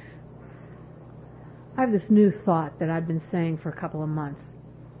 I have this new thought that I've been saying for a couple of months,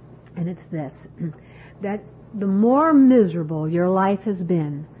 and it's this, that the more miserable your life has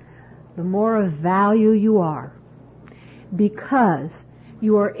been, the more of value you are, because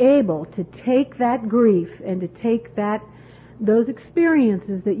you are able to take that grief and to take those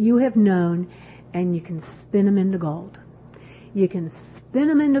experiences that you have known, and you can spin them into gold. You can spin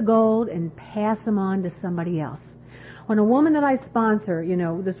them into gold and pass them on to somebody else. When a woman that I sponsor,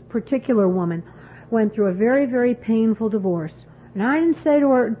 this particular woman, went through a very, very painful divorce, and I didn't say to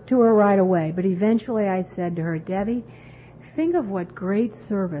her right away, but eventually I said to her, Debbie, think of what great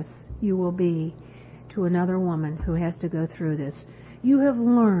service you will be to another woman who has to go through this. You have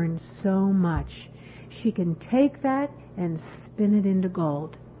learned so much. She can take that and spin it into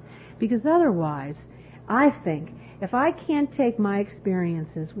gold. Because otherwise, I think, if I can't take my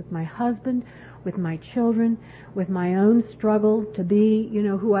experiences with my husband, with my children, with my own struggle to be,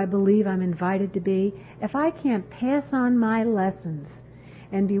 who I believe I'm invited to be, if I can't pass on my lessons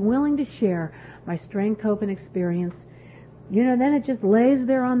and be willing to share my strength, hope, and experience, then it just lays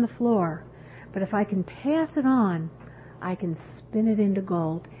there on the floor. But if I can pass it on, I can spin it into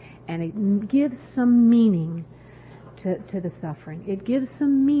gold, and it gives some meaning to the suffering. It gives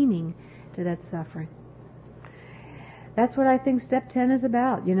some meaning to that suffering. That's what I think Step 10 is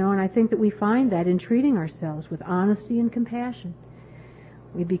about, and I think that we find that in treating ourselves with honesty and compassion.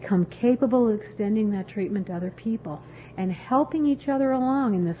 We become capable of extending that treatment to other people and helping each other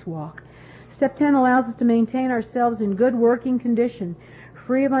along in this walk. Step 10 allows us to maintain ourselves in good working condition,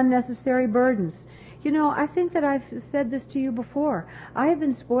 free of unnecessary burdens. I think that I've said this to you before. I have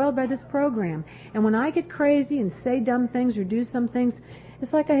been spoiled by this program, and when I get crazy and say dumb things or do some things,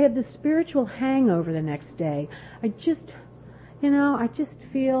 it's like I have this spiritual hangover the next day. I just, I just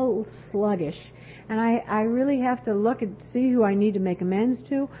feel sluggish. And I really have to look and see who I need to make amends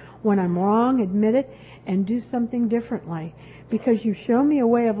to. When I'm wrong, admit it, and do something differently. Because you show me a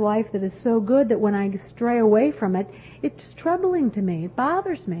way of life that is so good that when I stray away from it, it's troubling to me. It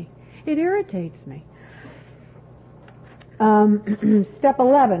bothers me. It irritates me. Step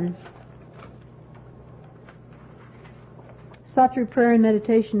 11. Sought through prayer and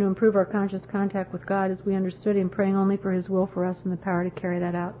meditation to improve our conscious contact with God as we understood Him, praying only for His will for us and the power to carry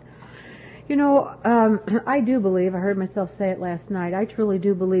that out. I do believe, I heard myself say it last night, I truly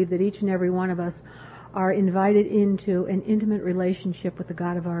do believe that each and every one of us are invited into an intimate relationship with the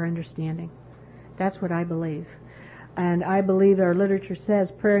God of our understanding. That's what I believe. And I believe our literature says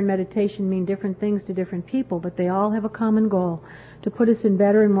prayer and meditation mean different things to different people, but they all have a common goal, to put us in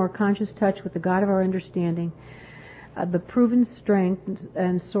better and more conscious touch with the God of our understanding, the proven strength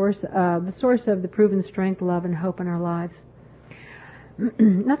and the source of the proven strength, love, and hope in our lives.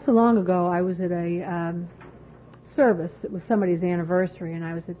 Not so long ago, I was at a service. It was somebody's anniversary, and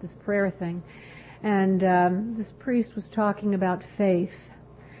I was at this prayer thing. And this priest was talking about faith.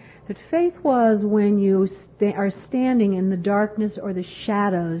 That faith was when you are standing in the darkness or the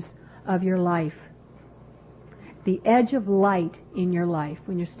shadows of your life. The edge of light in your life.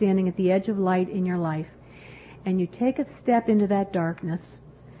 When you're standing at the edge of light in your life. And you take a step into that darkness,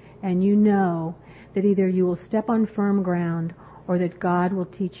 and you know that either you will step on firm ground or that God will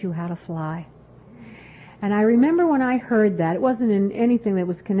teach you how to fly. And I remember when I heard that, it wasn't in anything that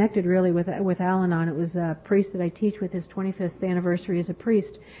was connected really with Al-Anon. It was a priest that I teach with his 25th anniversary as a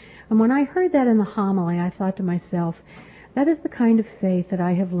priest. And when I heard that in the homily, I thought to myself, that is the kind of faith that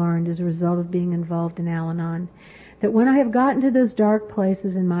I have learned as a result of being involved in Al-Anon. That when I have gotten to those dark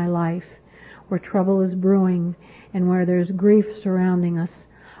places in my life, where trouble is brewing and where there's grief surrounding us,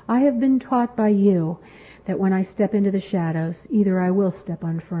 I have been taught by you that when I step into the shadows, either I will step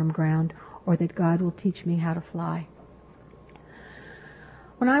on firm ground or that God will teach me how to fly.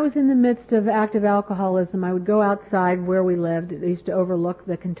 When I was in the midst of active alcoholism, I would go outside where we lived. It used to overlook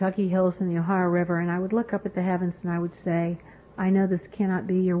the Kentucky hills and the Ohio River, and I would look up at the heavens and I would say, I know this cannot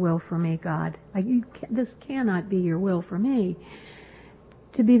be your will for me, God. This cannot be your will for me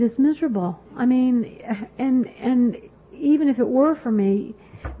to be this miserable. I mean, and even if it were for me,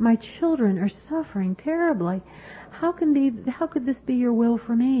 my children are suffering terribly. How could this be your will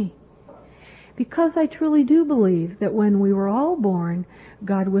for me? Because I truly do believe that when we were all born,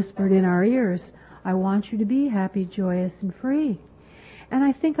 God whispered in our ears, I want you to be happy, joyous, and free. And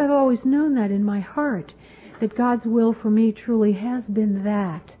I think I've always known that in my heart, that God's will for me truly has been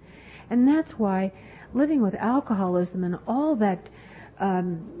that. And that's why living with alcoholism and all that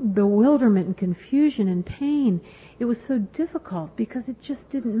bewilderment and confusion and pain, it was so difficult because it just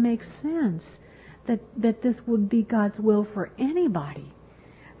didn't make sense that this would be God's will for anybody.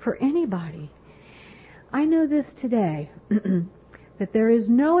 For anybody. I know this today, that there is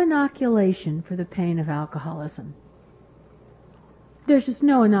no inoculation for the pain of alcoholism. There's just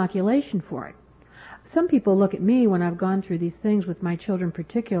no inoculation for it. Some people look at me when I've gone through these things with my children,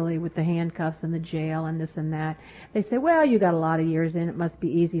 particularly with the handcuffs and the jail and this and that. They say, well, you got a lot of years in, it must be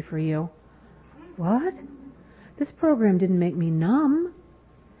easy for you. What? This program didn't make me numb.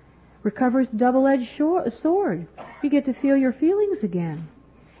 Recover's a double-edged sword. You get to feel your feelings again.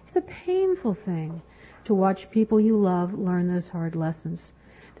 It's a painful thing to watch people you love learn those hard lessons.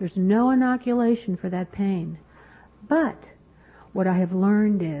 There's no inoculation for that pain. But what I have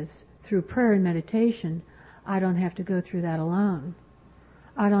learned is, through prayer and meditation, I don't have to go through that alone.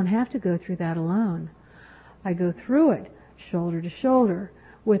 I don't have to go through that alone. I go through it shoulder to shoulder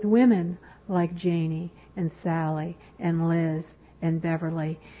with women like Janie and Sally and Liz and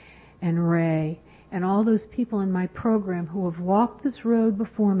Beverly and Ray and all those people in my program who have walked this road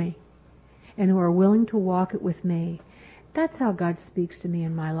before me and who are willing to walk it with me. That's how God speaks to me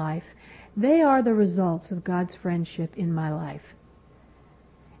in my life. They are the results of God's friendship in my life.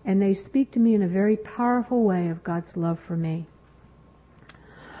 And they speak to me in a very powerful way of God's love for me.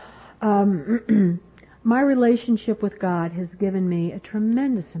 My relationship with God has given me a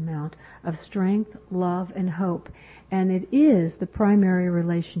tremendous amount of strength, love, and hope, and it is the primary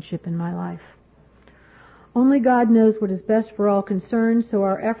relationship in my life. Only God knows what is best for all concerned, so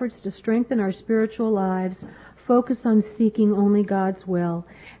our efforts to strengthen our spiritual lives focus on seeking only God's will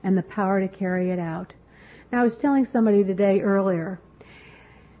and the power to carry it out. Now, I was telling somebody today earlier,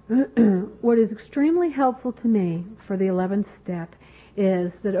 what is extremely helpful to me for the 11th step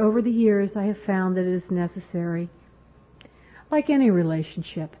is that over the years I have found that it is necessary, like any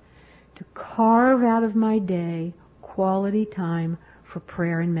relationship, to carve out of my day quality time for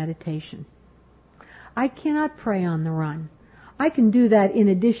prayer and meditation. I cannot pray on the run. I can do that in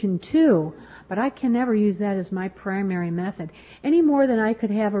addition to, but I can never use that as my primary method, any more than I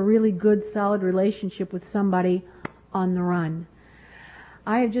could have a really good, solid relationship with somebody on the run.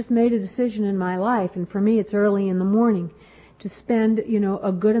 I have just made a decision in my life, and for me it's early in the morning, to spend,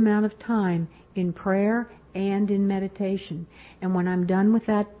 a good amount of time in prayer and in meditation. And when I'm done with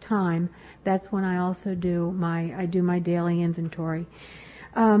that time, that's when I also do my daily inventory.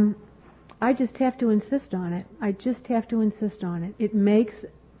 I just have to insist on it. I just have to insist on it. It makes,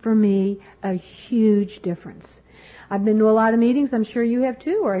 for me, a huge difference. I've been to a lot of meetings, I'm sure you have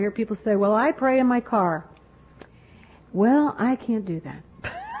too, where I hear people say, well, I pray in my car. Well, I can't do that.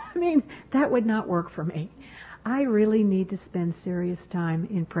 I mean, that would not work for me. I really need to spend serious time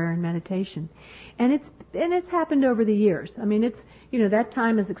in prayer and meditation. And it's happened over the years. I mean, that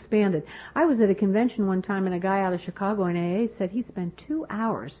time has expanded. I was at a convention one time and a guy out of Chicago in AA said he spent 2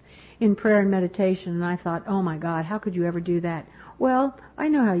 hours in prayer and meditation, and I thought, oh my God, how could you ever do that? Well, I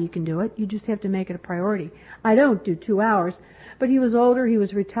know how you can do it. You just have to make it a priority. I don't do 2 hours, but he was older, he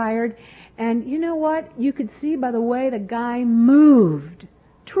was retired, and you know what? You could see by the way the guy moved,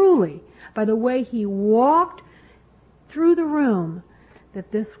 truly, by the way he walked through the room,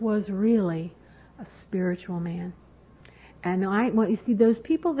 that this was really a spiritual man. And you see, those are the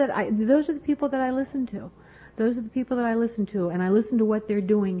people that I listen to. Those are the people that I listen to, and I listen to what they're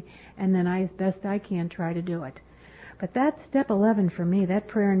doing, and then as best I can try to do it. But that's step 11 for me, that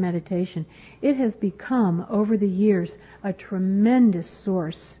prayer and meditation. It has become, over the years, a tremendous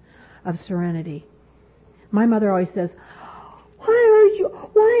source of serenity. My mother always says,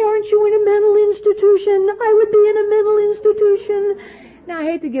 why aren't you in a mental institution? I would be in a mental institution. Now, I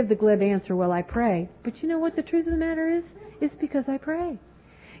hate to give the glib answer, well, I pray. But you know what the truth of the matter is? It's because I pray.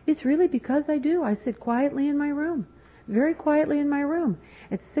 It's really because I do. I sit quietly in my room, very quietly in my room,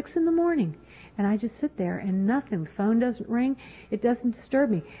 at 6 in the morning. And I just sit there and nothing. The phone doesn't ring. It doesn't disturb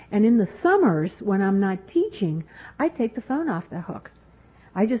me. And in the summers, when I'm not teaching, I take the phone off the hook.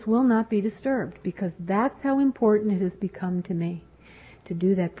 I just will not be disturbed, because that's how important it has become to me to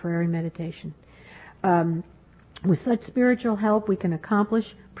do that prayer and meditation. With such spiritual help, we can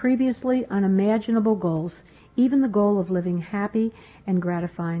accomplish previously unimaginable goals, even the goal of living happy and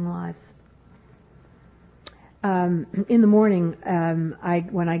gratifying lives. In the morning,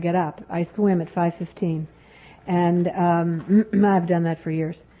 when I get up, I swim at 5:15, and I've done that for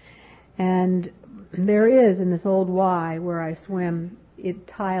years. And there is, in this old Y where I swim, it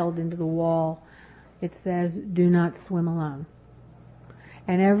tiled into the wall, it says, do not swim alone.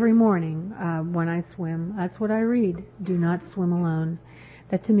 And every morning when I swim, that's what I read, do not swim alone.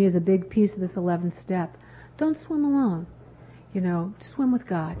 That to me is a big piece of this 11th step. Don't swim alone. Swim with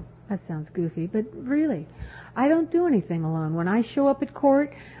God. That sounds goofy, but really, I don't do anything alone. When I show up at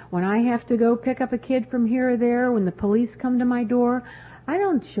court, when I have to go pick up a kid from here or there, when the police come to my door, I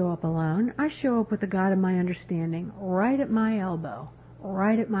don't show up alone. I show up with the God of my understanding right at my elbow.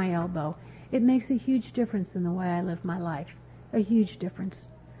 Right at my elbow. It makes a huge difference in the way I live my life. A huge difference.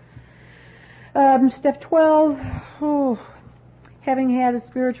 Step 12, having had a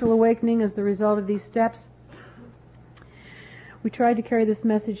spiritual awakening as the result of these steps, we tried to carry this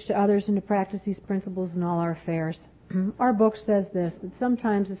message to others and to practice these principles in all our affairs. Our book says this, that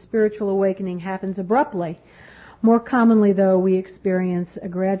sometimes a spiritual awakening happens abruptly. More commonly, though, we experience a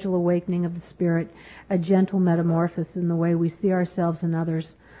gradual awakening of the spirit, a gentle metamorphosis in the way we see ourselves and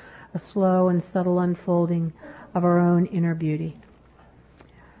others, a slow and subtle unfolding of our own inner beauty.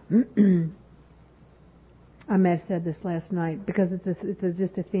 I may have said this last night because it's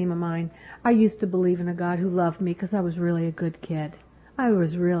just a theme of mine. I used to believe in a God who loved me because I was really a good kid. I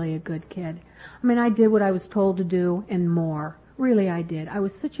was really a good kid. I mean, I did what I was told to do and more. Really, I did. I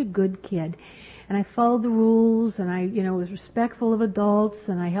was such a good kid. And I followed the rules, and I, was respectful of adults,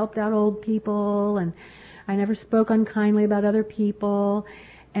 and I helped out old people, and I never spoke unkindly about other people.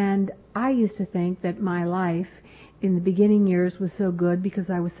 And I used to think that my life in the beginning years was so good because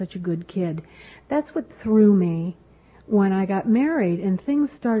I was such a good kid. That's what threw me when I got married and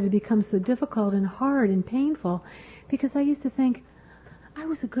things started to become so difficult and hard and painful, because I used to think I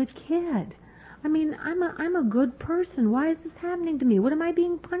was a good kid. I mean, I'm a good person. Why is this happening to me? What am I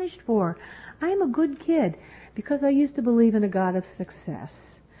being punished for? I am a good kid because I used to believe in a God of success.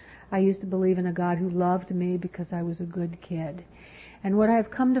 I used to believe in a God who loved me because I was a good kid. And what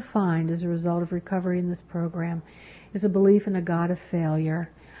I've come to find as a result of recovery in this program is a belief in a God of failure.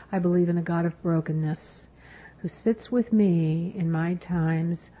 I believe in a God of brokenness who sits with me in my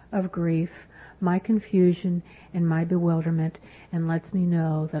times of grief, my confusion, and my bewilderment, and lets me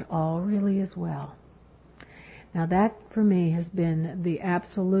know that all really is well. Now that, for me, has been the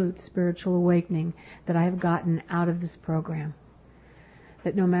absolute spiritual awakening that I have gotten out of this program.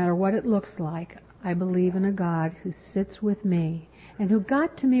 that no matter what it looks like, I believe in a God who sits with me and who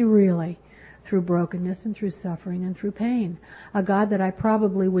got to me really through brokenness and through suffering and through pain. A God that I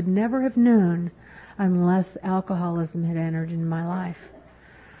probably would never have known unless alcoholism had entered in my life.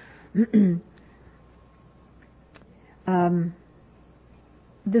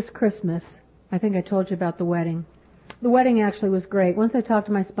 This Christmas, I think I told you about the wedding. The wedding actually was great. Once I talked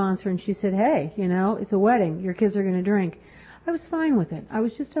to my sponsor and she said, hey, it's a wedding. Your kids are going to drink. I was fine with it. I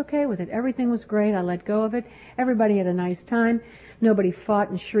was just okay with it. Everything was great. I let go of it. Everybody had a nice time. Nobody fought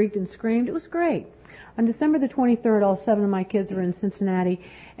and shrieked and screamed. It was great. On December the 23rd, all 7 of my kids were in Cincinnati,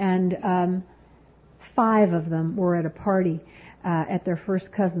 and 5 of them were at a party at their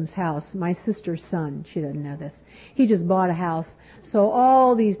first cousin's house. My sister's son, she doesn't know this. He just bought a house. So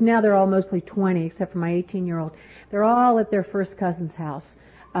all these, now they're all mostly 20, except for my 18-year-old. They're all at their first cousin's house.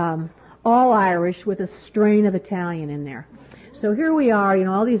 All Irish with a strain of Italian in there. So here we are,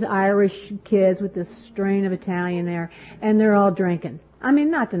 all these Irish kids with this strain of Italian there, and they're all drinking. I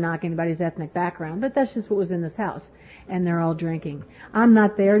mean, not to knock anybody's ethnic background, but that's just what was in this house. And they're all drinking. I'm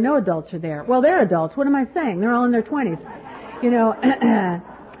not there. No adults are there. Well, they're adults. What am I saying? They're all in their 20s.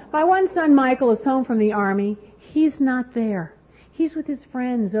 My one son, Michael, is home from the Army. He's not there. He's with his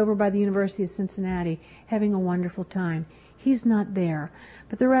friends over by the University of Cincinnati having a wonderful time. He's not there.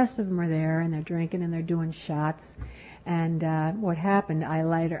 But the rest of them are there, and they're drinking, and they're doing shots. And what happened, I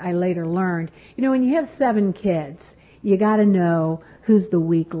later learned, when you have 7 kids, you got to know who's the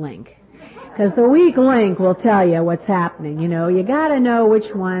weak link. Because the weak link will tell you what's happening. You got to know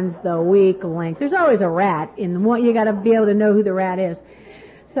which one's the weak link. There's always a rat in one. You got to be able to know who the rat is.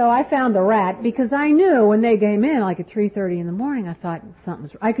 So I found the rat because I knew when they came in, like at 3:30 in the morning, I thought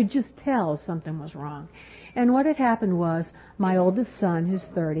I could just tell something was wrong. And what had happened was my oldest son, who's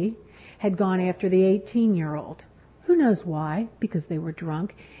 30, had gone after the 18-year-old. Who knows why? Because they were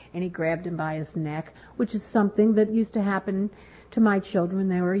drunk, and he grabbed him by his neck, which is something that used to happen to my children when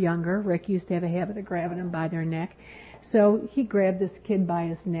they were younger. Rick used to have a habit of grabbing them by their neck. So he grabbed this kid by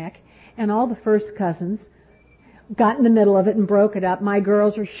his neck, and all the first cousins got in the middle of it and broke it up. My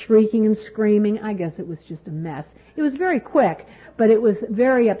girls were shrieking and screaming. I guess it was just a mess. It was very quick, but it was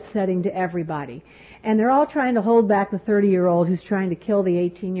very upsetting to everybody. And they're all trying to hold back the 30-year-old who's trying to kill the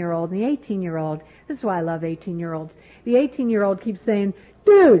 18-year-old. And the 18-year-old, this is why I love 18-year-olds. The 18-year-old keeps saying,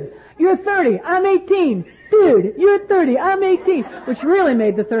 dude, you're 30, I'm 18. Dude, you're 30, I'm 18. Which really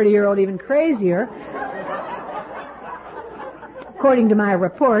made the 30-year-old even crazier, according to my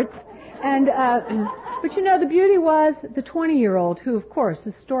reports. And, but the beauty was the 20-year-old, who of course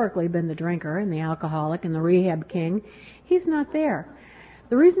historically been the drinker and the alcoholic and the rehab king, he's not there.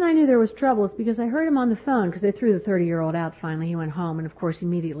 The reason I knew there was trouble is because I heard him on the phone, because they threw the 30-year-old out finally. He went home and of course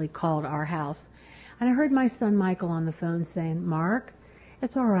immediately called our house. And I heard my son Michael on the phone saying, Mark,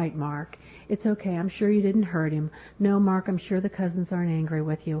 it's all right, Mark. It's okay. I'm sure you didn't hurt him. No, Mark, I'm sure the cousins aren't angry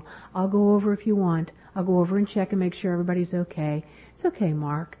with you. I'll go over if you want. I'll go over and check and make sure everybody's okay. It's okay,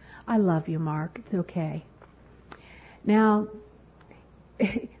 Mark. I love you, Mark. It's okay. Now,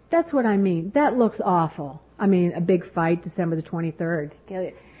 that's what I mean. That looks awful. I mean, a big fight, December the 23rd.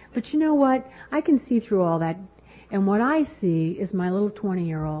 But you know what? I can see through all that. And what I see is my little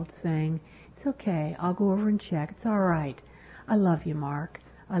 20-year-old saying, it's okay. I'll go over and check. It's all right. I love you, Mark.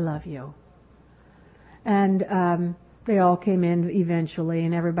 I love you. And they all came in eventually,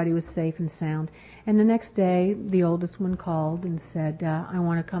 and everybody was safe and sound. And the next day, the oldest one called and said, I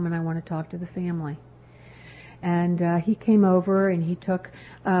want to come and I want to talk to the family. And he came over and he took,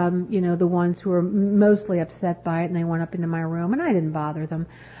 the ones who were mostly upset by it, and they went up into my room, and I didn't bother them.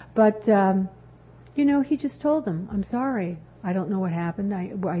 But, he just told them, I'm sorry. I don't know what happened.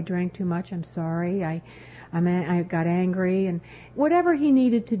 I drank too much. I'm sorry. I got angry, and whatever he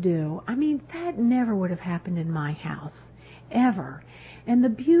needed to do. I mean, that never would have happened in my house, ever. And the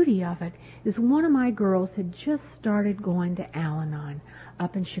beauty of it is one of my girls had just started going to Al-Anon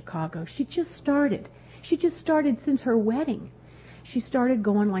up in Chicago. She just started since her wedding. She started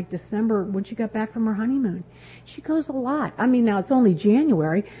going like December when she got back from her honeymoon. She goes a lot. I mean, now it's only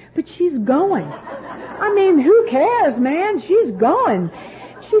January, but she's going. I mean, who cares, man? She's going.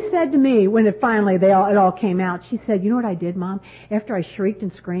 She said to me when it all came out, she said, you know what I did, Mom? After I shrieked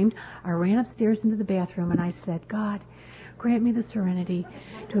and screamed, I ran upstairs into the bathroom and I said, God, grant me the serenity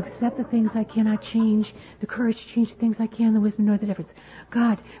to accept the things I cannot change, the courage to change the things I can, the wisdom to know the difference.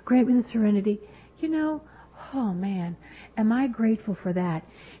 God, grant me the serenity. Oh man, am I grateful for that.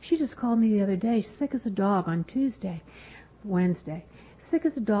 She just called me the other day, sick as a dog on Wednesday. Sick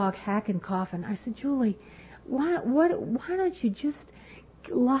as a dog, hacking, coughing. I said, Julie, why don't you just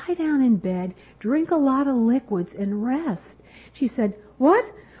lie down in bed, drink a lot of liquids, and rest? She said, "What?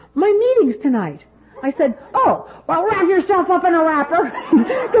 My meeting's tonight." I said, "Oh, well, wrap yourself up in a wrapper,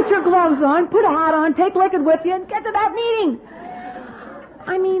 get your gloves on, put a hat on, take liquid with you, and get to that meeting."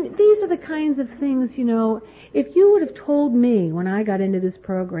 I mean, these are the kinds of things, if you would have told me when I got into this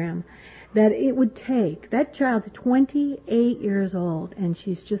program that it would take, that child's 28 years old, and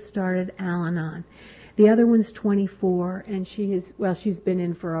she's just started Al-Anon. The other one's 24, and she's been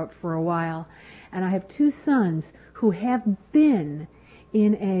in for a while. And I have two sons who have been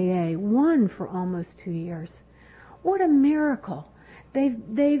in AA, one for almost 2 years. What a miracle. They've,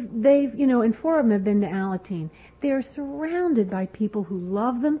 and 4 of them have been to Alateen. They're surrounded by people who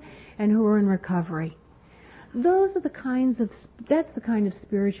love them and who are in recovery. That's the kind of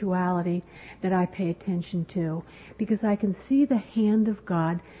spirituality that I pay attention to, because I can see the hand of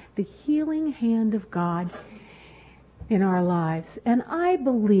God, the healing hand of God in our lives. And I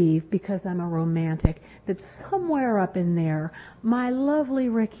believe, because I'm a romantic, that somewhere up in there, my lovely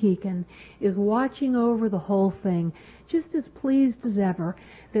Rick Heekin is watching over the whole thing, just as pleased as ever,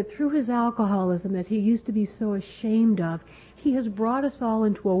 that through his alcoholism that he used to be so ashamed of, he has brought us all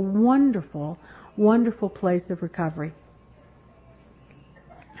into a wonderful, wonderful place of recovery.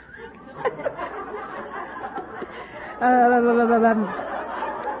 All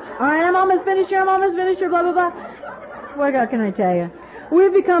right, I'm almost finished here, blah, blah, blah. What can I tell you?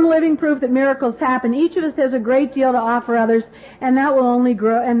 We've become living proof that miracles happen. Each of us has a great deal to offer others, and that will only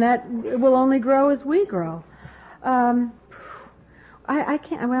grow, as we grow. I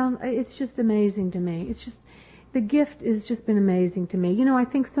can't, it's just amazing to me. It's just, the gift has just been amazing to me. I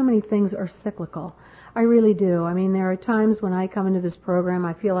think so many things are cyclical. I really do. I mean, there are times when I come into this program,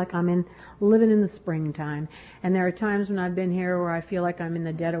 I feel like I'm living in the springtime. And there are times when I've been here where I feel like I'm in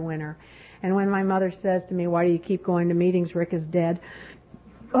the dead of winter. And when my mother says to me, "Why do you keep going to meetings? Rick is dead."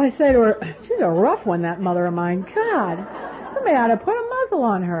 I say to her, "She's a rough one, that mother of mine. God, somebody ought to put a muzzle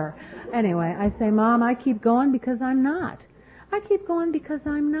on her." Anyway, I say, "Mom, I keep going because I'm not. I keep going because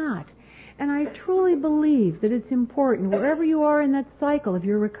I'm not." And I truly believe that it's important, wherever you are in that cycle of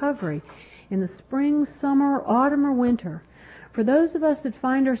your recovery, in the spring, summer, autumn, or winter, for those of us that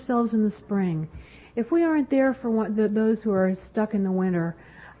find ourselves in the spring, if we aren't there for those who are stuck in the winter,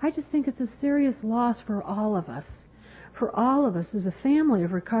 I just think it's a serious loss for all of us as a family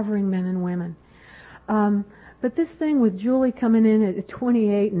of recovering men and women. But this thing with Julie coming in at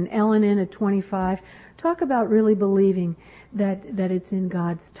 28 and Ellen in at 25, talk about really believing that it's in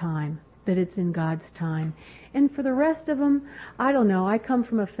God's time. That it's in God's time. And for the rest of them, I don't know. I come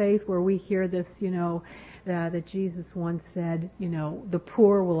from a faith where we hear this, that Jesus once said, the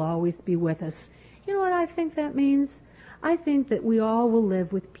poor will always be with us. You know what I think that means? I think that we all will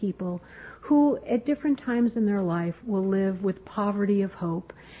live with people who at different times in their life will live with poverty of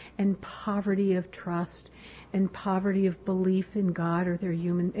hope and poverty of trust and poverty of belief in God or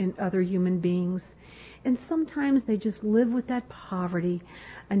in other human beings. And sometimes they just live with that poverty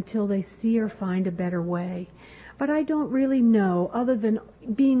until they see or find a better way. But I don't really know, other than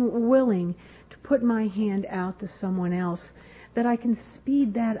being willing to put my hand out to someone else, that I can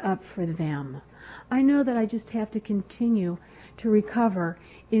speed that up for them. I know that I just have to continue to recover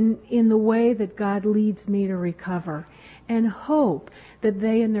in the way that God leads me to recover, and hope that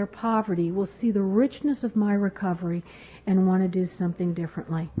they in their poverty will see the richness of my recovery and want to do something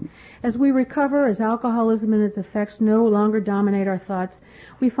differently. As we recover, as alcoholism and its effects no longer dominate our thoughts,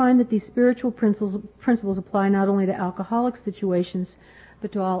 we find that these spiritual principles apply not only to alcoholic situations,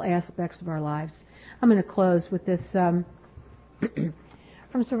 but to all aspects of our lives. I'm going to close with this from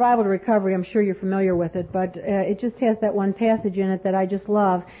Survival to Recovery. I'm sure you're familiar with it, but it just has that one passage in it that I just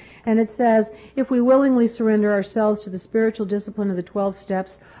love. And it says, if we willingly surrender ourselves to the spiritual discipline of the 12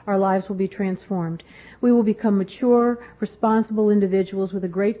 steps, our lives will be transformed. We will become mature, responsible individuals with a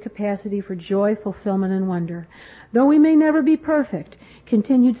great capacity for joy, fulfillment, and wonder. Though we may never be perfect,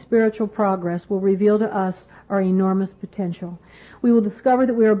 continued spiritual progress will reveal to us our enormous potential. We will discover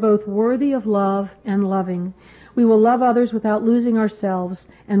that we are both worthy of love and loving. We will love others without losing ourselves,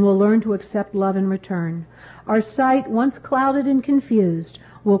 and will learn to accept love in return. Our sight, once clouded and confused,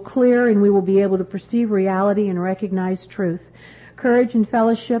 will clear, and we will be able to perceive reality and recognize truth. Courage and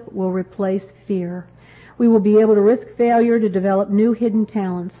fellowship will replace fear. We will be able to risk failure to develop new hidden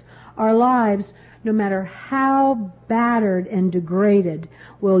talents. Our lives, no matter how battered and degraded,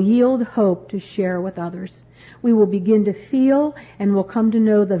 will yield hope to share with others. We will begin to feel and will come to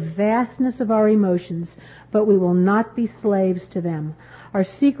know the vastness of our emotions, but we will not be slaves to them. Our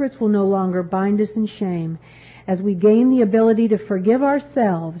secrets will no longer bind us in shame. As we gain the ability to forgive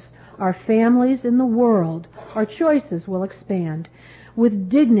ourselves, our families, and the world, our choices will expand. With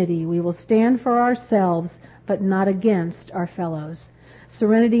dignity, we will stand for ourselves, but not against our fellows.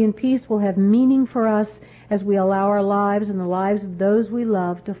 Serenity and peace will have meaning for us as we allow our lives and the lives of those we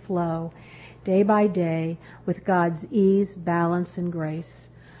love to flow day by day with God's ease, balance, and grace.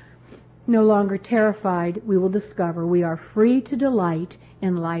 No longer terrified, we will discover we are free to delight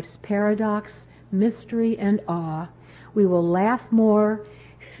in life's paradox, mystery, and awe. We will laugh more,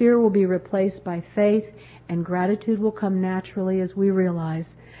 fear will be replaced by faith, and gratitude will come naturally as we realize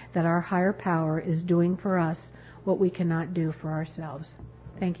that our higher power is doing for us what we cannot do for ourselves.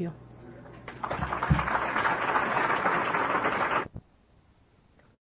 Thank you.